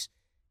bulwarks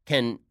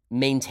can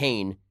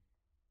maintain.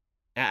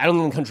 I don't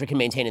think the country can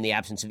maintain in the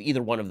absence of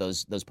either one of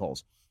those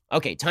poles.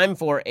 Okay, time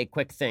for a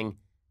quick thing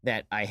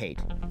that I hate.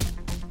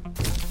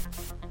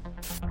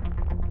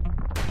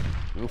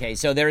 Okay,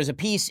 so there is a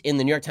piece in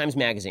the New York Times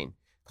Magazine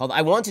called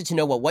 "I Wanted to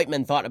Know What White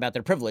Men Thought About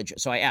Their Privilege,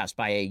 So I Asked,"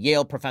 by a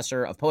Yale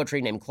professor of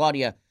poetry named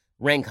Claudia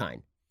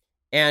Rankine.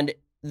 And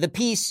the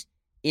piece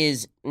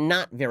is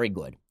not very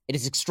good. It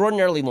is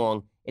extraordinarily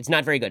long. It's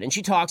not very good. And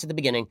she talks at the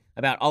beginning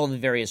about all of the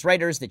various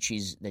writers that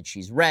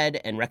she's read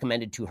and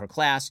recommended to her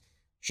class.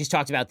 She's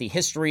talked about the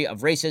history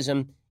of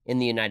racism in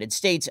the United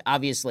States.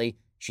 Obviously,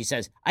 she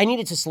says, I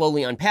needed to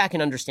slowly unpack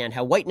and understand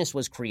how whiteness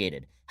was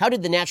created. How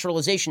did the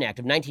Naturalization Act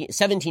of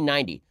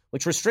 1790,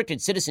 which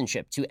restricted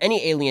citizenship to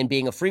any alien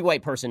being a free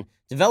white person,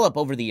 develop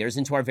over the years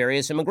into our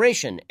various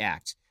immigration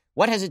acts?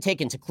 What has it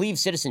taken to cleave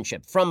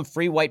citizenship from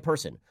free white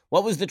person?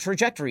 What was the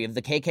trajectory of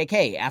the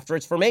KKK after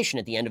its formation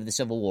at the end of the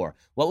Civil War?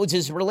 What was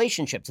his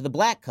relationship to the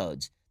black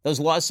codes,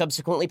 those laws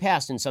subsequently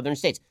passed in southern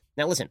states?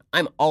 Now, listen,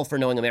 I'm all for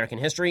knowing American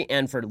history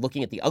and for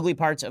looking at the ugly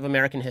parts of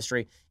American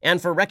history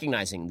and for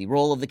recognizing the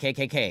role of the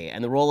KKK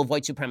and the role of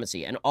white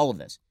supremacy and all of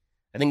this.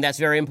 I think that's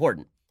very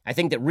important. I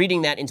think that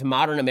reading that into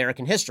modern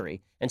American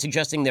history and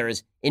suggesting there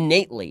is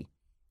innately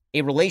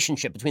a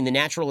relationship between the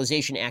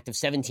Naturalization Act of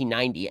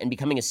 1790 and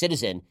becoming a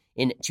citizen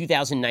in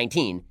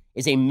 2019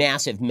 is a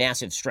massive,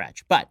 massive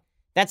stretch. But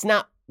that's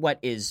not what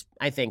is,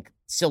 I think,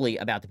 silly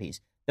about the piece.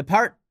 The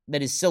part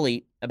that is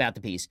silly about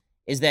the piece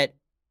is that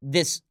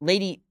this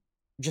lady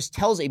just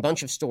tells a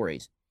bunch of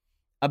stories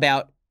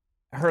about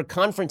her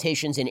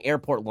confrontations in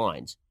airport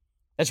lines.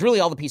 That's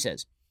really all the piece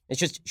is. It's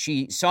just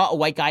she saw a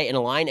white guy in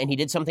a line and he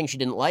did something she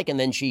didn't like, and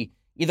then she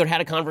either had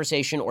a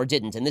conversation or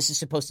didn't. And this is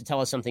supposed to tell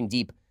us something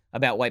deep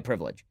about white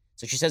privilege.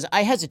 So she says,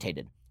 I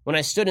hesitated when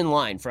I stood in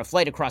line for a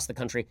flight across the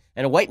country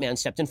and a white man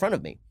stepped in front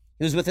of me.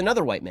 He was with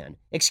another white man.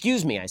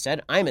 Excuse me, I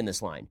said, I'm in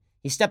this line.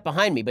 He stepped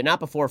behind me, but not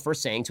before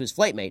first saying to his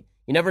flight mate,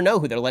 you never know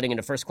who they're letting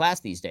into first class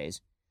these days.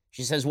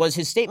 She says, was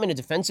his statement a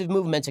defensive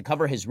move meant to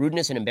cover his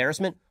rudeness and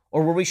embarrassment,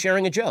 or were we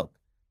sharing a joke?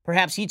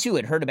 Perhaps he too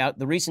had heard about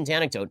the recent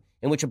anecdote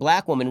in which a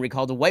black woman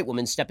recalled a white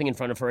woman stepping in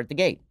front of her at the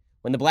gate.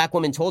 When the black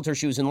woman told her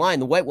she was in line,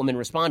 the white woman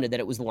responded that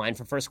it was the line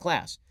for first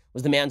class.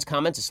 Was the man's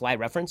comment a sly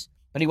reference?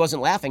 But he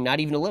wasn't laughing, not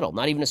even a little,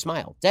 not even a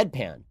smile.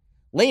 Deadpan.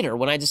 Later,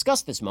 when I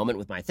discussed this moment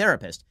with my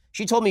therapist,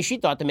 she told me she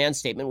thought the man's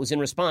statement was in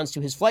response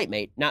to his flight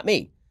mate, not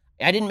me.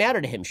 I didn't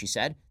matter to him, she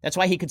said. That's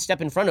why he could step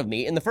in front of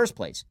me in the first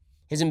place.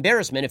 His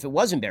embarrassment, if it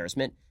was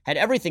embarrassment, had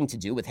everything to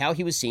do with how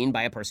he was seen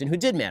by a person who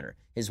did matter,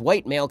 his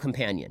white male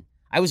companion.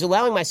 I was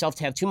allowing myself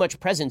to have too much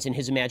presence in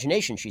his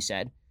imagination, she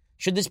said.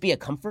 Should this be a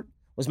comfort?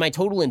 Was my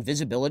total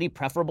invisibility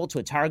preferable to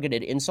a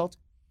targeted insult?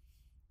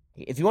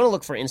 If you want to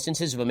look for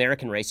instances of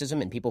American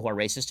racism and people who are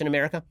racist in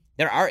America,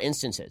 there are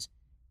instances.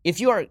 If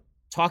you are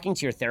talking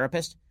to your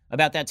therapist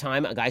about that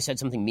time a guy said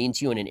something mean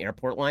to you in an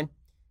airport line,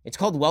 it's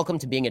called welcome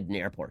to being at an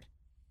airport.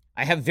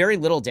 I have very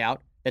little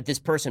doubt that this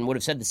person would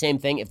have said the same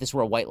thing if this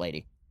were a white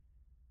lady,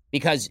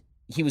 because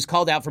he was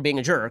called out for being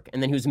a jerk,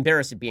 and then he was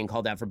embarrassed at being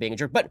called out for being a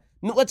jerk. But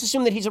let's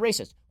assume that he's a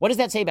racist. What does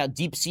that say about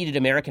deep-seated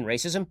American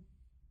racism?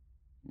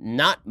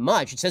 Not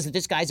much. It says that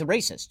this guy's a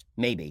racist,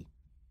 maybe.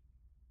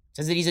 It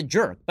says that he's a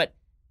jerk. But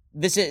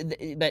this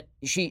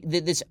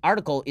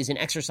article is an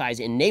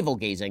exercise in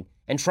navel-gazing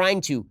and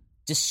trying to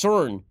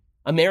discern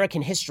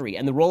American history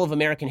and the role of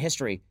American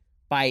history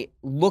by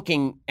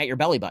looking at your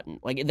belly button.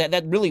 Like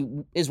that really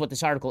is what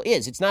this article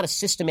is. It's not a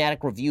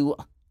systematic review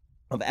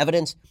of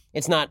evidence.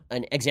 It's not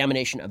an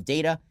examination of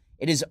data.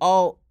 It is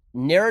all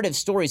narrative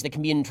stories that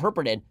can be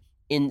interpreted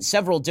in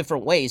several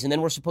different ways, and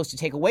then we're supposed to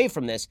take away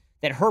from this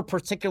that her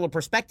particular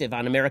perspective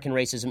on American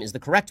racism is the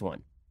correct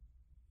one.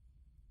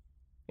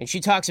 And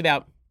she talks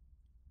about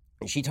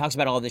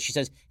all of this. She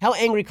says, how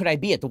angry could I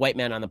be at the white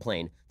man on the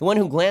plane? The one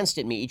who glanced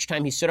at me each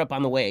time he stood up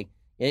on the way.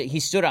 He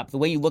stood up the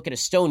way you look at a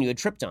stone you had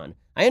tripped on.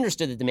 I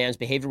understood that the man's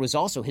behavior was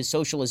also his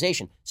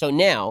socialization. So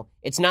now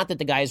it's not that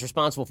the guy is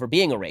responsible for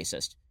being a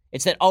racist.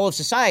 It's that all of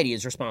society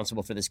is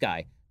responsible for this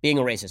guy being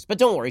a racist. But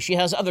don't worry, she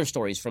has other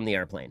stories from the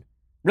airplane.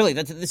 Really,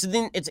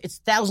 it's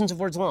thousands of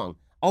words long,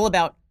 all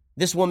about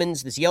this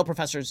Yale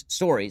professor's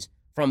stories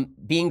from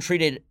being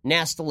treated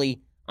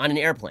nastily on an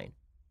airplane.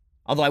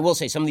 Although I will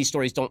say some of these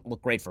stories don't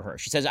look great for her.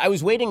 She says, I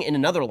was waiting in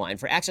another line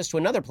for access to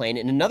another plane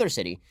in another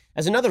city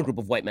as another group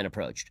of white men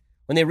approached.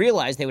 When they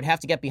realized they would have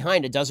to get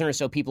behind a dozen or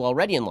so people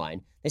already in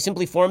line, they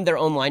simply formed their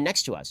own line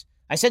next to us.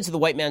 I said to the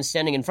white man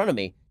standing in front of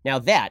me, now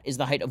that is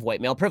the height of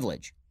white male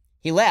privilege.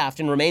 He laughed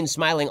and remained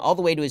smiling all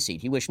the way to his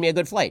seat. He wished me a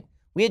good flight.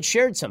 We had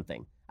shared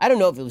something. I don't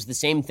know if it was the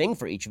same thing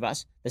for each of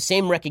us, the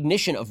same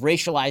recognition of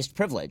racialized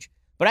privilege,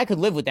 but I could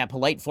live with that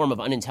polite form of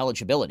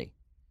unintelligibility.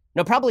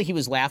 Now, probably he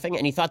was laughing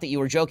and he thought that you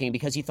were joking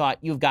because he thought,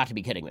 you've got to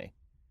be kidding me.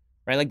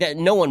 Right? Like that,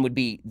 no one would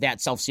be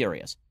that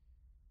self-serious.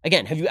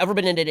 Again, have you ever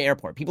been in an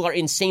airport? People are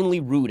insanely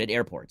rude at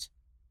airports.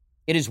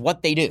 It is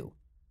what they do.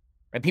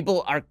 Right?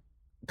 People are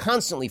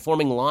constantly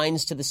forming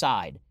lines to the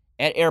side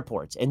at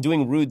airports and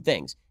doing rude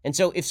things. And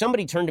so if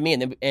somebody turned to me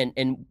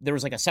and there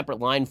was like a separate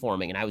line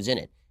forming and I was in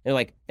it, and they're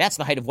like, that's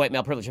the height of white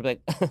male privilege. I'd be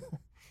like,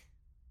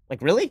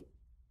 like, really?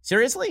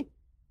 Seriously?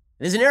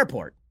 This is an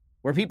airport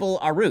where people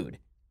are rude.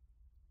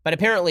 But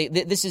apparently,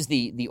 this is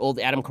the old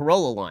Adam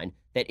Carolla line,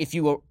 that if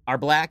you are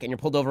black and you're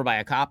pulled over by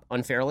a cop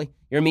unfairly,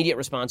 your immediate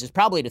response is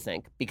probably to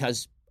think,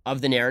 because of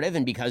the narrative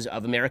and because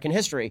of American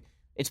history,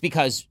 it's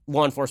because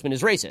law enforcement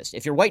is racist.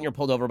 If you're white and you're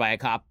pulled over by a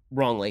cop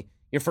wrongly,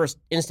 your first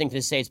instinct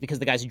is to say it's because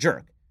the guy's a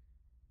jerk.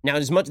 Now,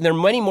 there are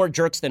many more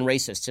jerks than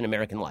racists in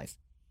American life.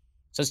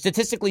 So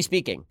statistically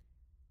speaking,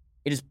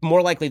 it is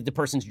more likely that the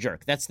person's a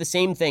jerk. That's the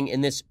same thing in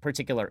this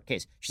particular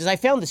case. She says, I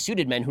found the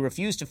suited men who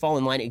refused to fall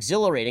in line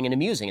exhilarating and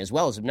amusing as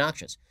well as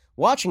obnoxious.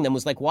 Watching them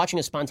was like watching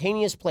a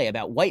spontaneous play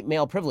about white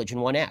male privilege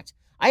in one act.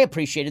 I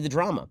appreciated the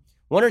drama.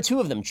 One or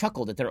two of them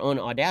chuckled at their own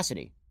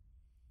audacity.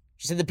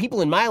 She said the people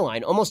in my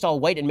line, almost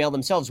all white and male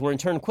themselves, were in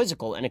turn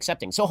quizzical and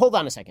accepting. So hold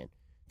on a second.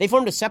 They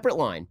formed a separate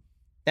line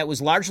that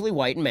was largely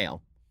white and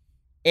male,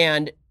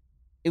 and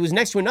it was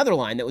next to another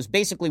line that was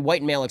basically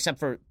white and male except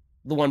for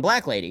the one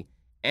black lady.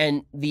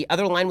 And the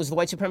other line was the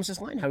white supremacist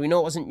line. How do we know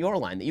it wasn't your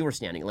line that you were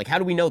standing? Like, how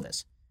do we know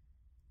this?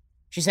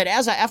 She said,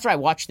 after I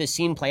watched this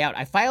scene play out,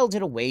 I filed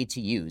it away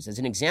to use as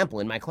an example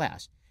in my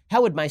class.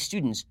 How would my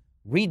students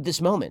read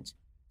this moment?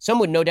 Some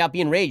would no doubt be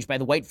enraged by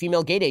the white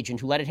female gate agent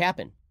who let it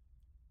happen.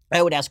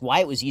 I would ask why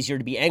it was easier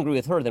to be angry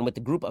with her than with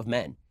the group of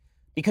men.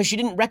 Because she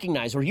didn't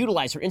recognize or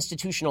utilize her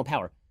institutional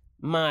power.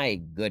 My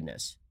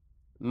goodness.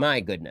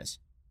 My goodness.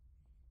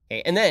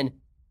 Okay, and then,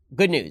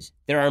 good news.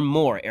 There are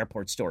more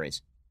airport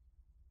stories.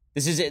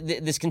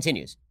 This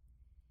continues.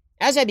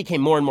 As I became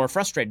more and more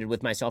frustrated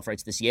with myself,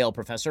 writes this Yale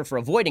professor, for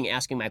avoiding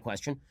asking my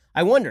question,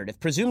 I wondered if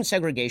presumed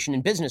segregation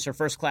in business or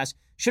first class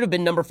should have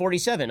been number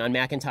 47 on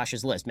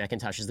McIntosh's list.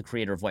 McIntosh is the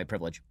creator of white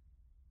privilege.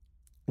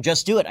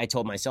 Just do it, I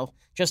told myself.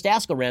 Just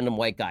ask a random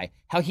white guy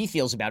how he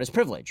feels about his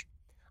privilege.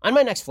 On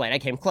my next flight, I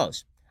came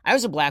close. I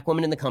was a black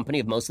woman in the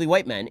company of mostly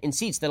white men in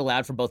seats that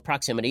allowed for both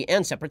proximity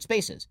and separate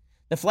spaces.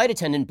 The flight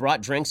attendant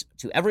brought drinks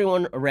to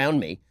everyone around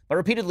me, but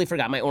repeatedly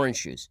forgot my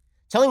orange juice.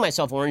 Telling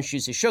myself orange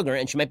juice is sugar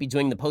and she might be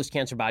doing the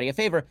post-cancer body a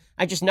favor,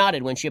 I just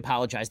nodded when she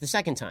apologized the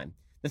second time.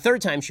 The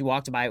third time she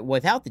walked by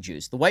without the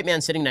juice, the white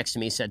man sitting next to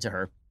me said to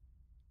her,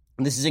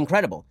 "This is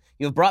incredible.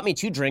 You have brought me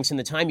 2 drinks in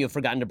the time you have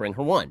forgotten to bring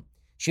her 1.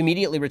 She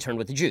immediately returned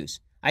with the juice.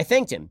 I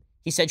thanked him.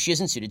 He said she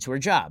isn't suited to her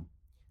job.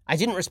 I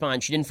didn't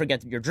respond. She didn't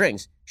forget your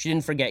drinks. She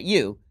didn't forget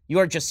you. You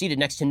are just seated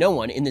next to no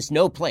one in this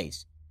no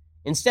place.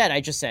 Instead,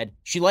 I just said,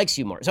 she likes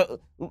you more.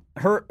 So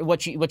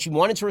what she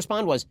wanted to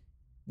respond was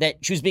that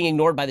she was being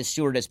ignored by the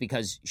stewardess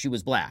because she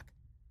was black.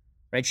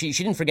 Right? She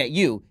didn't forget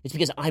you. It's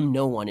because I'm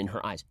no one in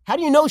her eyes. How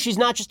do you know she's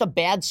not just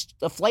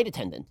a flight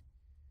attendant?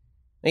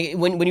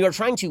 When you are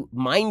trying to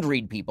mind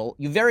read people,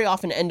 you very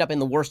often end up in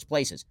the worst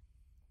places.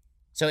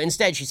 So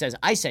instead, she says,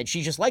 I said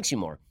she just likes you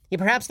more. He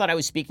perhaps thought I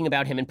was speaking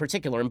about him in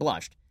particular and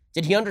blushed.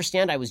 Did he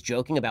understand I was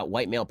joking about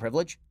white male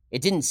privilege?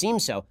 It didn't seem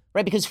so,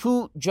 right? Because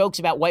who jokes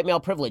about white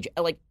male privilege?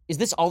 Like, is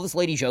this all this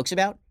lady jokes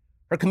about?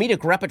 Her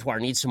comedic repertoire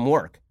needs some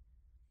work.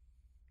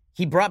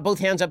 He brought both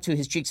hands up to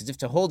his cheeks as if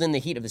to hold in the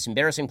heat of this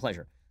embarrassing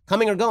pleasure.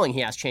 Coming or going,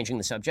 he asked, changing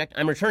the subject.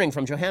 I'm returning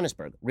from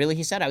Johannesburg. Really,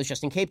 he said, I was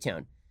just in Cape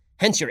Town.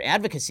 Hence your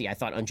advocacy, I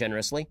thought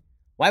ungenerously.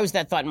 Why was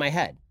that thought in my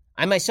head?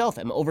 I myself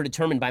am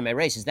overdetermined by my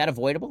race. Is that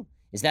avoidable?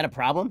 Is that a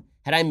problem?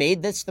 Had I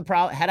made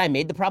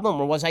the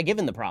problem, or was I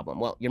given the problem?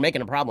 Well, you're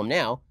making a problem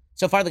now.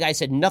 So far, the guy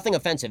said nothing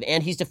offensive,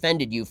 and he's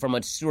defended you from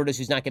a stewardess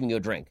who's not giving you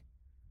a drink.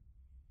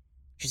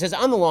 She says,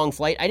 on the long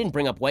flight, I didn't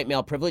bring up white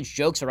male privilege,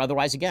 jokes, or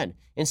otherwise again.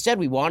 Instead,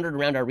 we wandered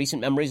around our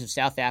recent memories of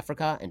South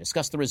Africa and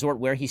discussed the resort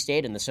where he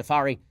stayed and the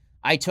safari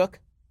I took.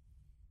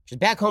 She said,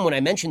 back home, when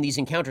I mentioned these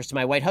encounters to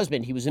my white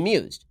husband, he was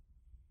amused.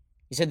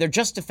 He said, they're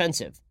just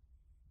defensive.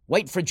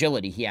 White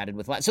fragility, he added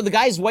with so the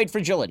guy's white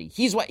fragility.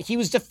 He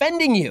was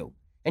defending you.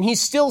 And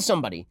he's still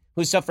somebody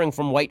who's suffering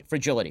from white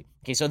fragility.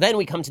 Okay, so then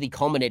we come to the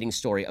culminating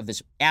story of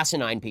this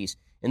asinine piece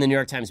in the New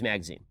York Times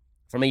Magazine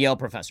from a Yale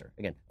professor.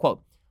 Again,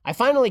 quote, I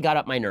finally got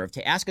up my nerve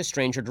to ask a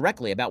stranger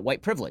directly about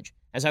white privilege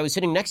as I was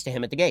sitting next to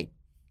him at the gate.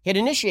 He had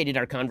initiated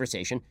our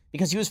conversation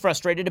because he was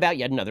frustrated about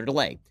yet another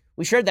delay.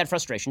 We shared that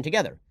frustration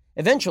together.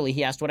 Eventually,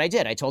 he asked what I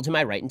did. I told him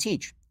I write and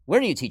teach. Where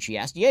do you teach? He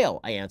asked. Yale,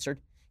 I answered.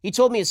 He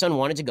told me his son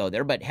wanted to go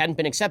there, but hadn't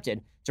been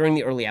accepted during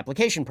the early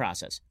application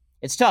process.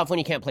 It's tough when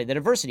you can't play the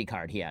diversity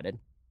card, he added.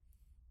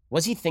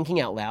 Was he thinking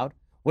out loud?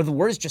 Were the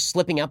words just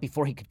slipping out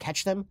before he could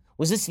catch them?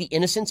 Was this the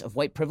innocence of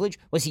white privilege?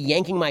 Was he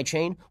yanking my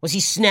chain? Was he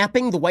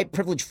snapping the white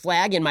privilege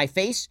flag in my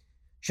face?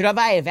 Should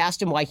I have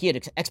asked him why he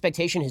had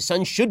expectation his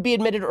son should be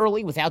admitted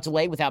early, without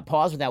delay, without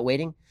pause, without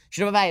waiting?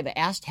 Should I have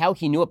asked how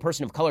he knew a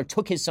person of color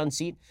took his son's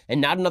seat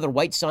and not another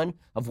white son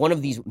of one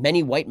of these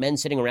many white men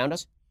sitting around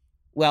us?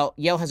 Well,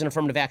 Yale has an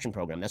affirmative action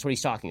program. That's what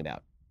he's talking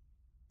about.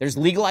 There's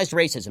legalized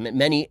racism at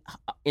many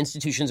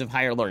institutions of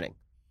higher learning.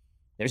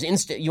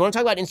 You want to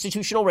talk about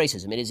institutional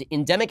racism? It is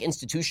endemic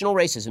institutional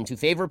racism to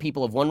favor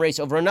people of one race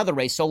over another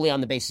race solely on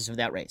the basis of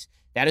that race.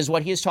 That is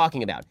what he is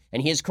talking about.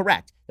 And he is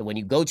correct that when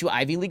you go to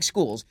Ivy League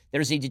schools,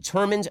 there is a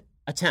determined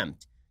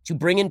attempt to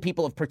bring in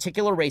people of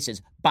particular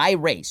races by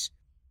race,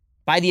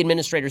 by the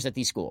administrators at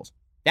these schools.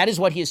 That is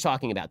what he is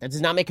talking about. That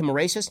does not make him a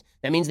racist.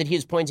 That means that he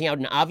is pointing out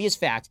an obvious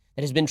fact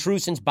that has been true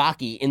since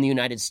Bakke in the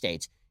United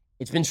States.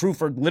 It's been true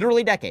for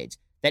literally decades,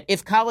 that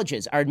if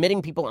colleges are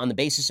admitting people on the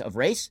basis of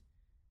race,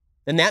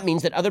 then that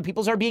means that other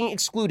peoples are being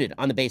excluded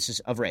on the basis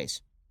of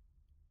race.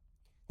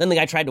 Then the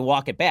guy tried to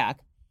walk it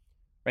back,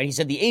 right? He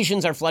said the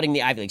Asians are flooding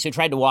the Ivy League, so he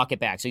tried to walk it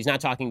back. So he's not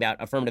talking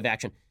about affirmative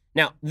action.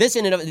 Now, this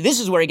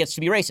is where he gets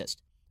to be racist.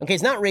 Okay,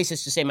 it's not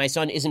racist to say my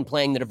son isn't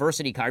playing the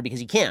diversity card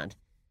because he can't,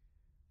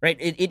 right?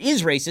 It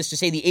is racist to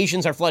say the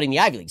Asians are flooding the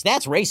Ivy Leagues.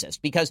 That's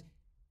racist because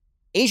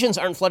Asians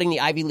aren't flooding the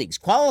Ivy Leagues.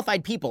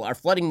 Qualified people are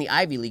flooding the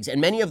Ivy Leagues, and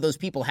many of those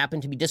people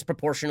happen to be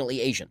disproportionately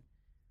Asian.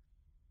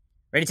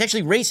 Right? It's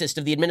actually racist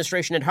of the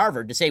administration at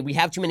Harvard to say we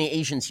have too many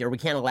Asians here, we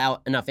can't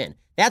allow enough in.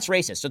 That's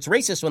racist. So it's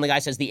racist when the guy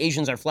says the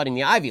Asians are flooding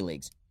the Ivy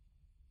Leagues.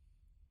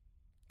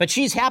 But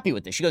she's happy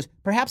with this. She goes,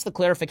 perhaps the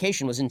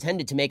clarification was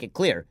intended to make it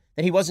clear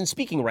that he wasn't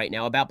speaking right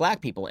now about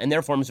black people and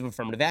their forms of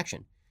affirmative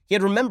action. He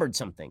had remembered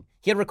something.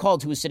 He had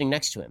recalled who was sitting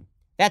next to him.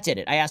 That did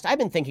it. I asked, I've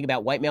been thinking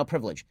about white male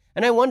privilege,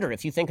 and I wonder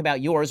if you think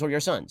about yours or your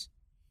son's.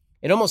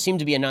 It almost seemed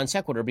to be a non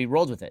sequitur, but he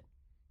rolled with it.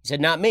 He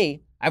said, not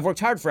me. I've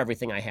worked hard for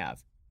everything I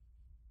have.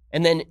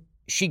 And then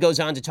she goes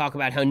on to talk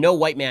about how no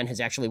white man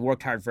has actually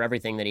worked hard for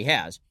everything that he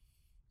has.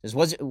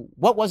 Says,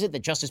 what was it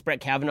that Justice Brett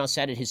Kavanaugh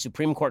said at his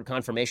Supreme Court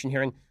confirmation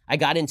hearing? I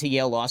got into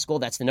Yale Law School.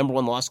 That's the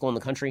 #1 law school in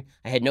the country.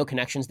 I had no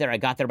connections there. I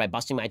got there by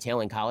busting my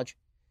tail in college.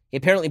 He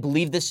apparently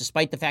believed this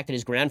despite the fact that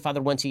his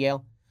grandfather went to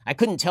Yale. I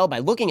couldn't tell by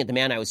looking at the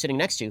man I was sitting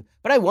next to,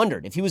 but I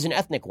wondered if he was an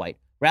ethnic white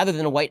rather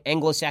than a white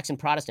Anglo-Saxon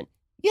Protestant.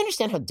 You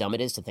understand how dumb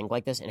it is to think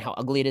like this and how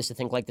ugly it is to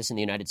think like this in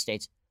the United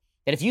States?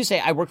 That if you say,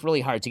 I worked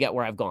really hard to get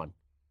where I've gone,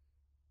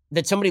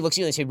 that somebody looks at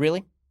you and they say,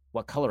 really?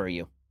 What color are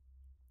you?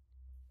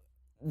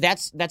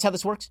 That's how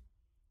this works.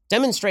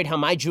 Demonstrate how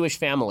my Jewish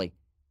family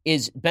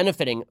is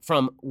benefiting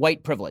from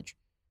white privilege.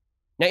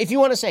 Now, if you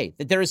want to say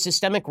that there is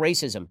systemic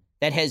racism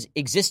that has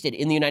existed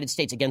in the United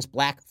States against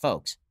black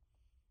folks,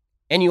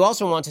 and you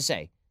also want to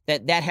say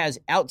that that has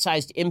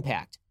outsized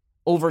impact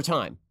over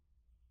time,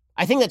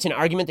 I think that's an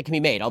argument that can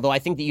be made, although I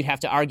think that you'd have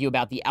to argue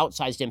about the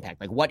outsized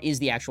impact. Like, what is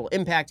the actual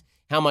impact?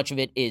 How much of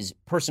it is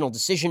personal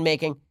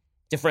decision-making?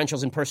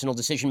 Differentials in personal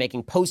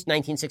decision-making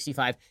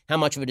post-1965, how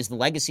much of it is the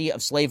legacy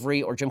of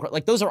slavery or Jim Crow?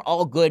 Like, those are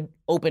all good,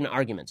 open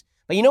arguments.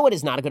 But you know what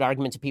is not a good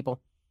argument to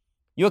people?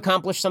 You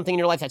accomplish something in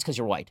your life, that's because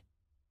you're white.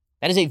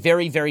 That is a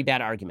very, very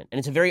bad argument. And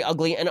it's a very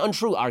ugly and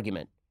untrue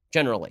argument,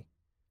 generally.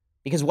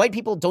 Because white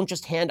people don't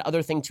just hand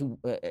other things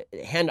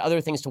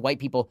to white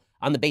people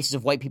on the basis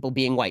of white people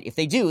being white. If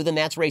they do, then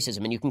that's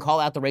racism, and you can call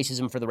out the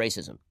racism for the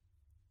racism.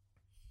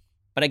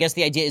 But I guess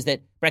the idea is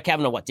that Brett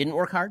Kavanaugh, didn't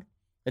work hard?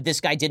 That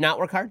this guy did not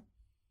work hard?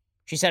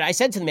 She said, I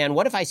said to the man,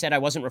 what if I said I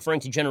wasn't referring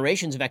to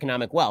generations of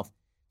economic wealth,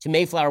 to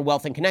Mayflower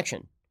wealth and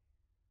connection?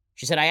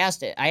 She said, I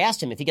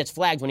asked him if he gets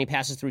flagged when he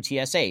passes through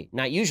TSA.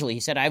 Not usually.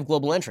 He said, I have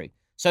global entry.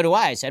 So do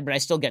I said, but I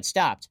still get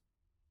stopped.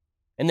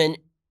 And then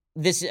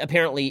this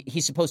apparently,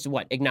 he's supposed to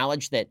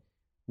acknowledge that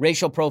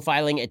racial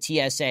profiling at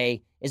TSA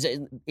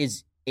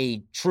is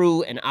a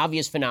true and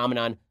obvious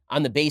phenomenon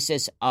on the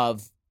basis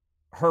of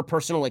her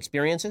personal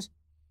experiences?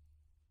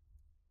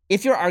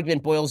 If your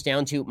argument boils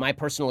down to my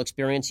personal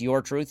experience,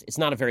 your truth, it's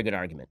not a very good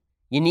argument.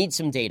 You need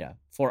some data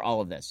for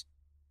all of this.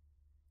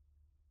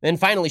 Then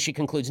finally, she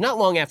concludes, not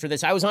long after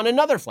this, I was on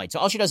another flight. So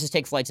all she does is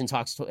take flights and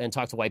talk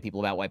to white people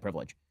about white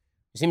privilege.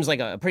 It seems like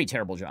a pretty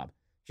terrible job.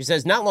 She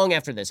says, not long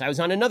after this, I was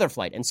on another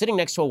flight and sitting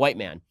next to a white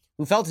man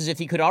who felt as if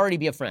he could already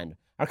be a friend.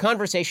 Our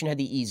conversation had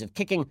the ease of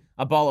kicking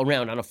a ball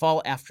around on a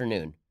fall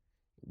afternoon.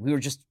 We were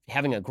just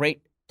having a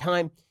great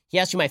time. He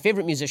asked who my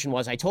favorite musician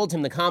was. I told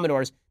him the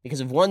Commodores because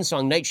of one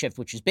song, Night Shift,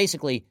 which is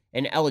basically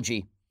an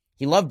elegy.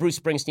 He loved Bruce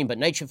Springsteen, but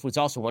Night Shift was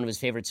also one of his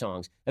favorite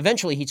songs.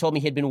 Eventually, he told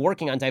me he had been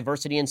working on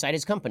diversity inside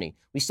his company.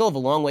 We still have a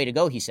long way to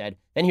go, he said.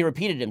 Then he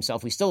repeated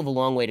himself, we still have a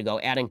long way to go,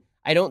 adding,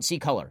 I don't see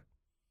color.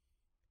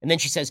 And then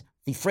she says,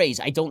 the phrase,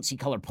 I don't see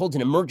color, pulled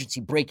an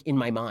emergency brake in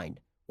my mind.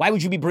 Why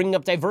would you be bringing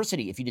up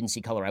diversity if you didn't see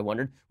color, I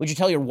wondered? Would you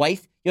tell your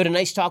wife you had a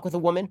nice talk with a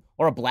woman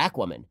or a black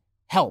woman?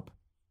 Help.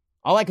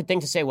 All I could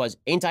think to say was,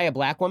 ain't I a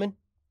black woman?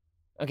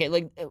 Okay,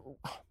 like,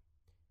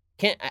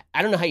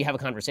 I don't know how you have a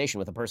conversation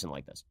with a person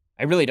like this.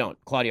 I really don't,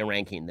 Claudia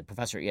Rankine, the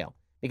professor at Yale.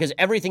 Because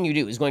everything you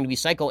do is going to be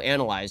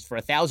psychoanalyzed for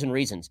 1,000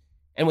 reasons,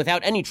 and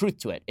without any truth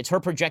to it. It's her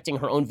projecting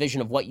her own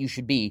vision of what you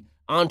should be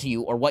onto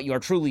you, or what you are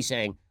truly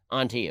saying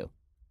onto you.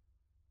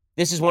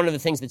 This is one of the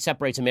things that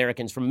separates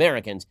Americans from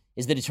Americans,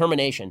 is the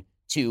determination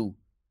to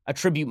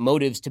attribute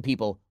motives to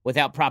people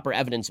without proper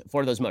evidence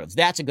for those motives.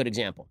 That's a good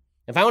example.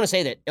 If I want to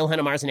say that Ilhan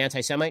Omar is an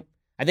anti-Semite,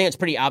 I think it's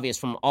pretty obvious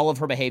from all of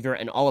her behavior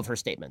and all of her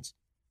statements.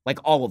 Like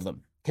all of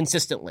them,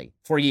 consistently,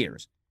 for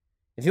years.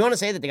 If you want to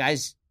say that the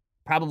guy's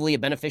probably a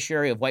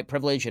beneficiary of white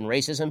privilege and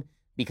racism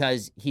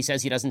because he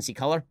says he doesn't see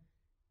color,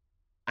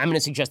 I'm going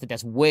to suggest that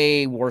that's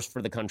way worse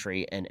for the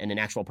country and an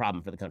actual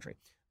problem for the country.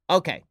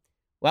 Okay,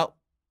 well,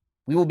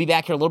 we will be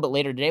back here a little bit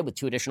later today with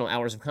 2 additional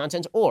hours of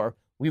content, or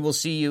we will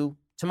see you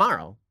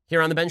tomorrow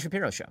here on The Ben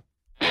Shapiro Show.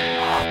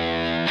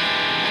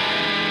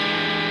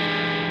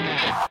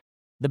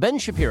 The Ben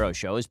Shapiro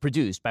Show is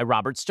produced by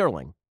Robert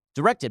Sterling,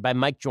 directed by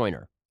Mike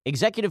Joyner,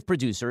 executive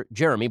producer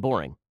Jeremy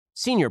Boring,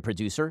 senior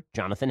producer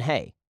Jonathan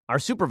Hay. Our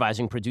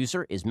supervising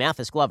producer is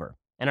Mathis Glover,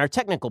 and our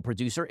technical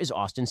producer is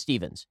Austin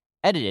Stevens,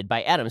 edited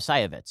by Adam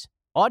Sayevitz.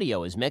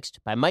 Audio is mixed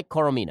by Mike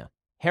Coromina.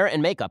 Hair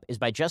and makeup is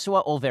by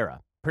Jesua Olvera.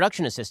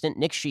 Production assistant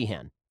Nick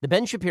Sheehan. The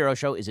Ben Shapiro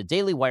Show is a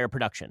Daily Wire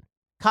production.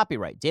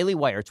 Copyright Daily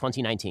Wire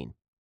 2019.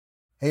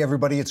 Hey,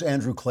 everybody, it's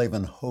Andrew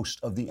Klavan, host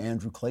of The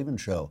Andrew Klavan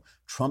Show.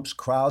 Trump's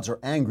crowds are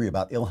angry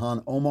about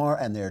Ilhan Omar,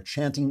 and they're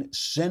chanting,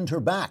 "Send her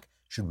back."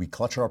 Should we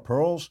clutch our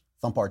pearls,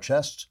 thump our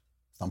chests,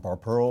 thump our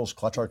pearls,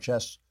 clutch our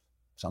chests?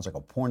 Sounds like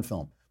a porn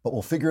film, but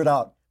we'll figure it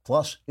out.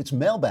 Plus, it's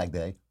Mailbag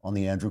Day on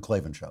The Andrew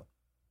Klavan Show.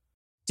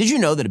 Did you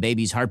know that a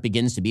baby's heart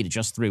begins to beat at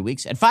just 3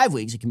 weeks? At 5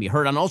 weeks, it can be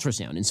heard on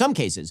ultrasound. In some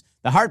cases,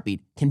 the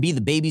heartbeat can be the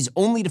baby's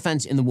only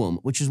defense in the womb,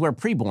 which is where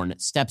Preborn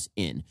steps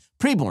in.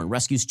 Preborn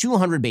rescues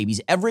 200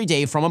 babies every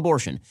day from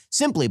abortion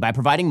simply by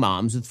providing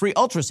moms with free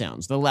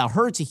ultrasounds that allow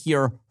her to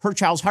hear her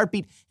child's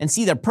heartbeat and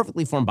see their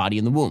perfectly formed body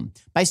in the womb.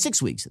 By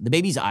 6 weeks, the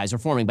baby's eyes are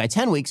forming. By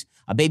 10 weeks,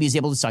 a baby is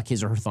able to suck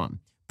his or her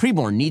thumb.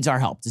 Preborn needs our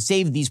help to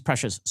save these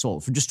precious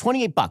souls. For just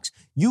 $28,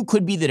 you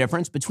could be the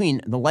difference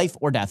between the life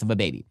or death of a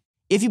baby.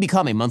 If you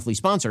become a monthly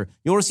sponsor,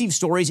 you'll receive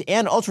stories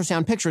and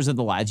ultrasound pictures of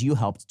the lives you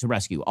helped to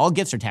rescue. All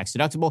gifts are tax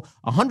deductible.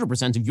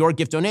 100% of your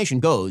gift donation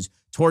goes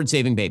towards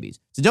saving babies.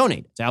 To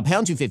donate, dial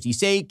pound 250,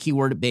 say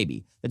keyword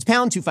baby. That's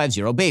pound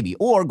 250 baby,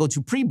 or go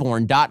to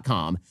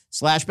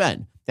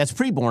preborn.com/Ben. That's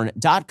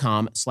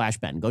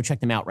preborn.com/Ben. Go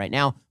check them out right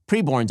now.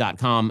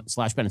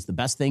 Preborn.com/Ben. It's the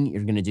best thing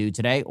you're going to do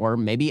today, or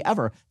maybe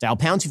ever. Dial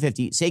pound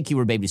 250, say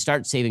keyword baby to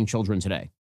start saving children today.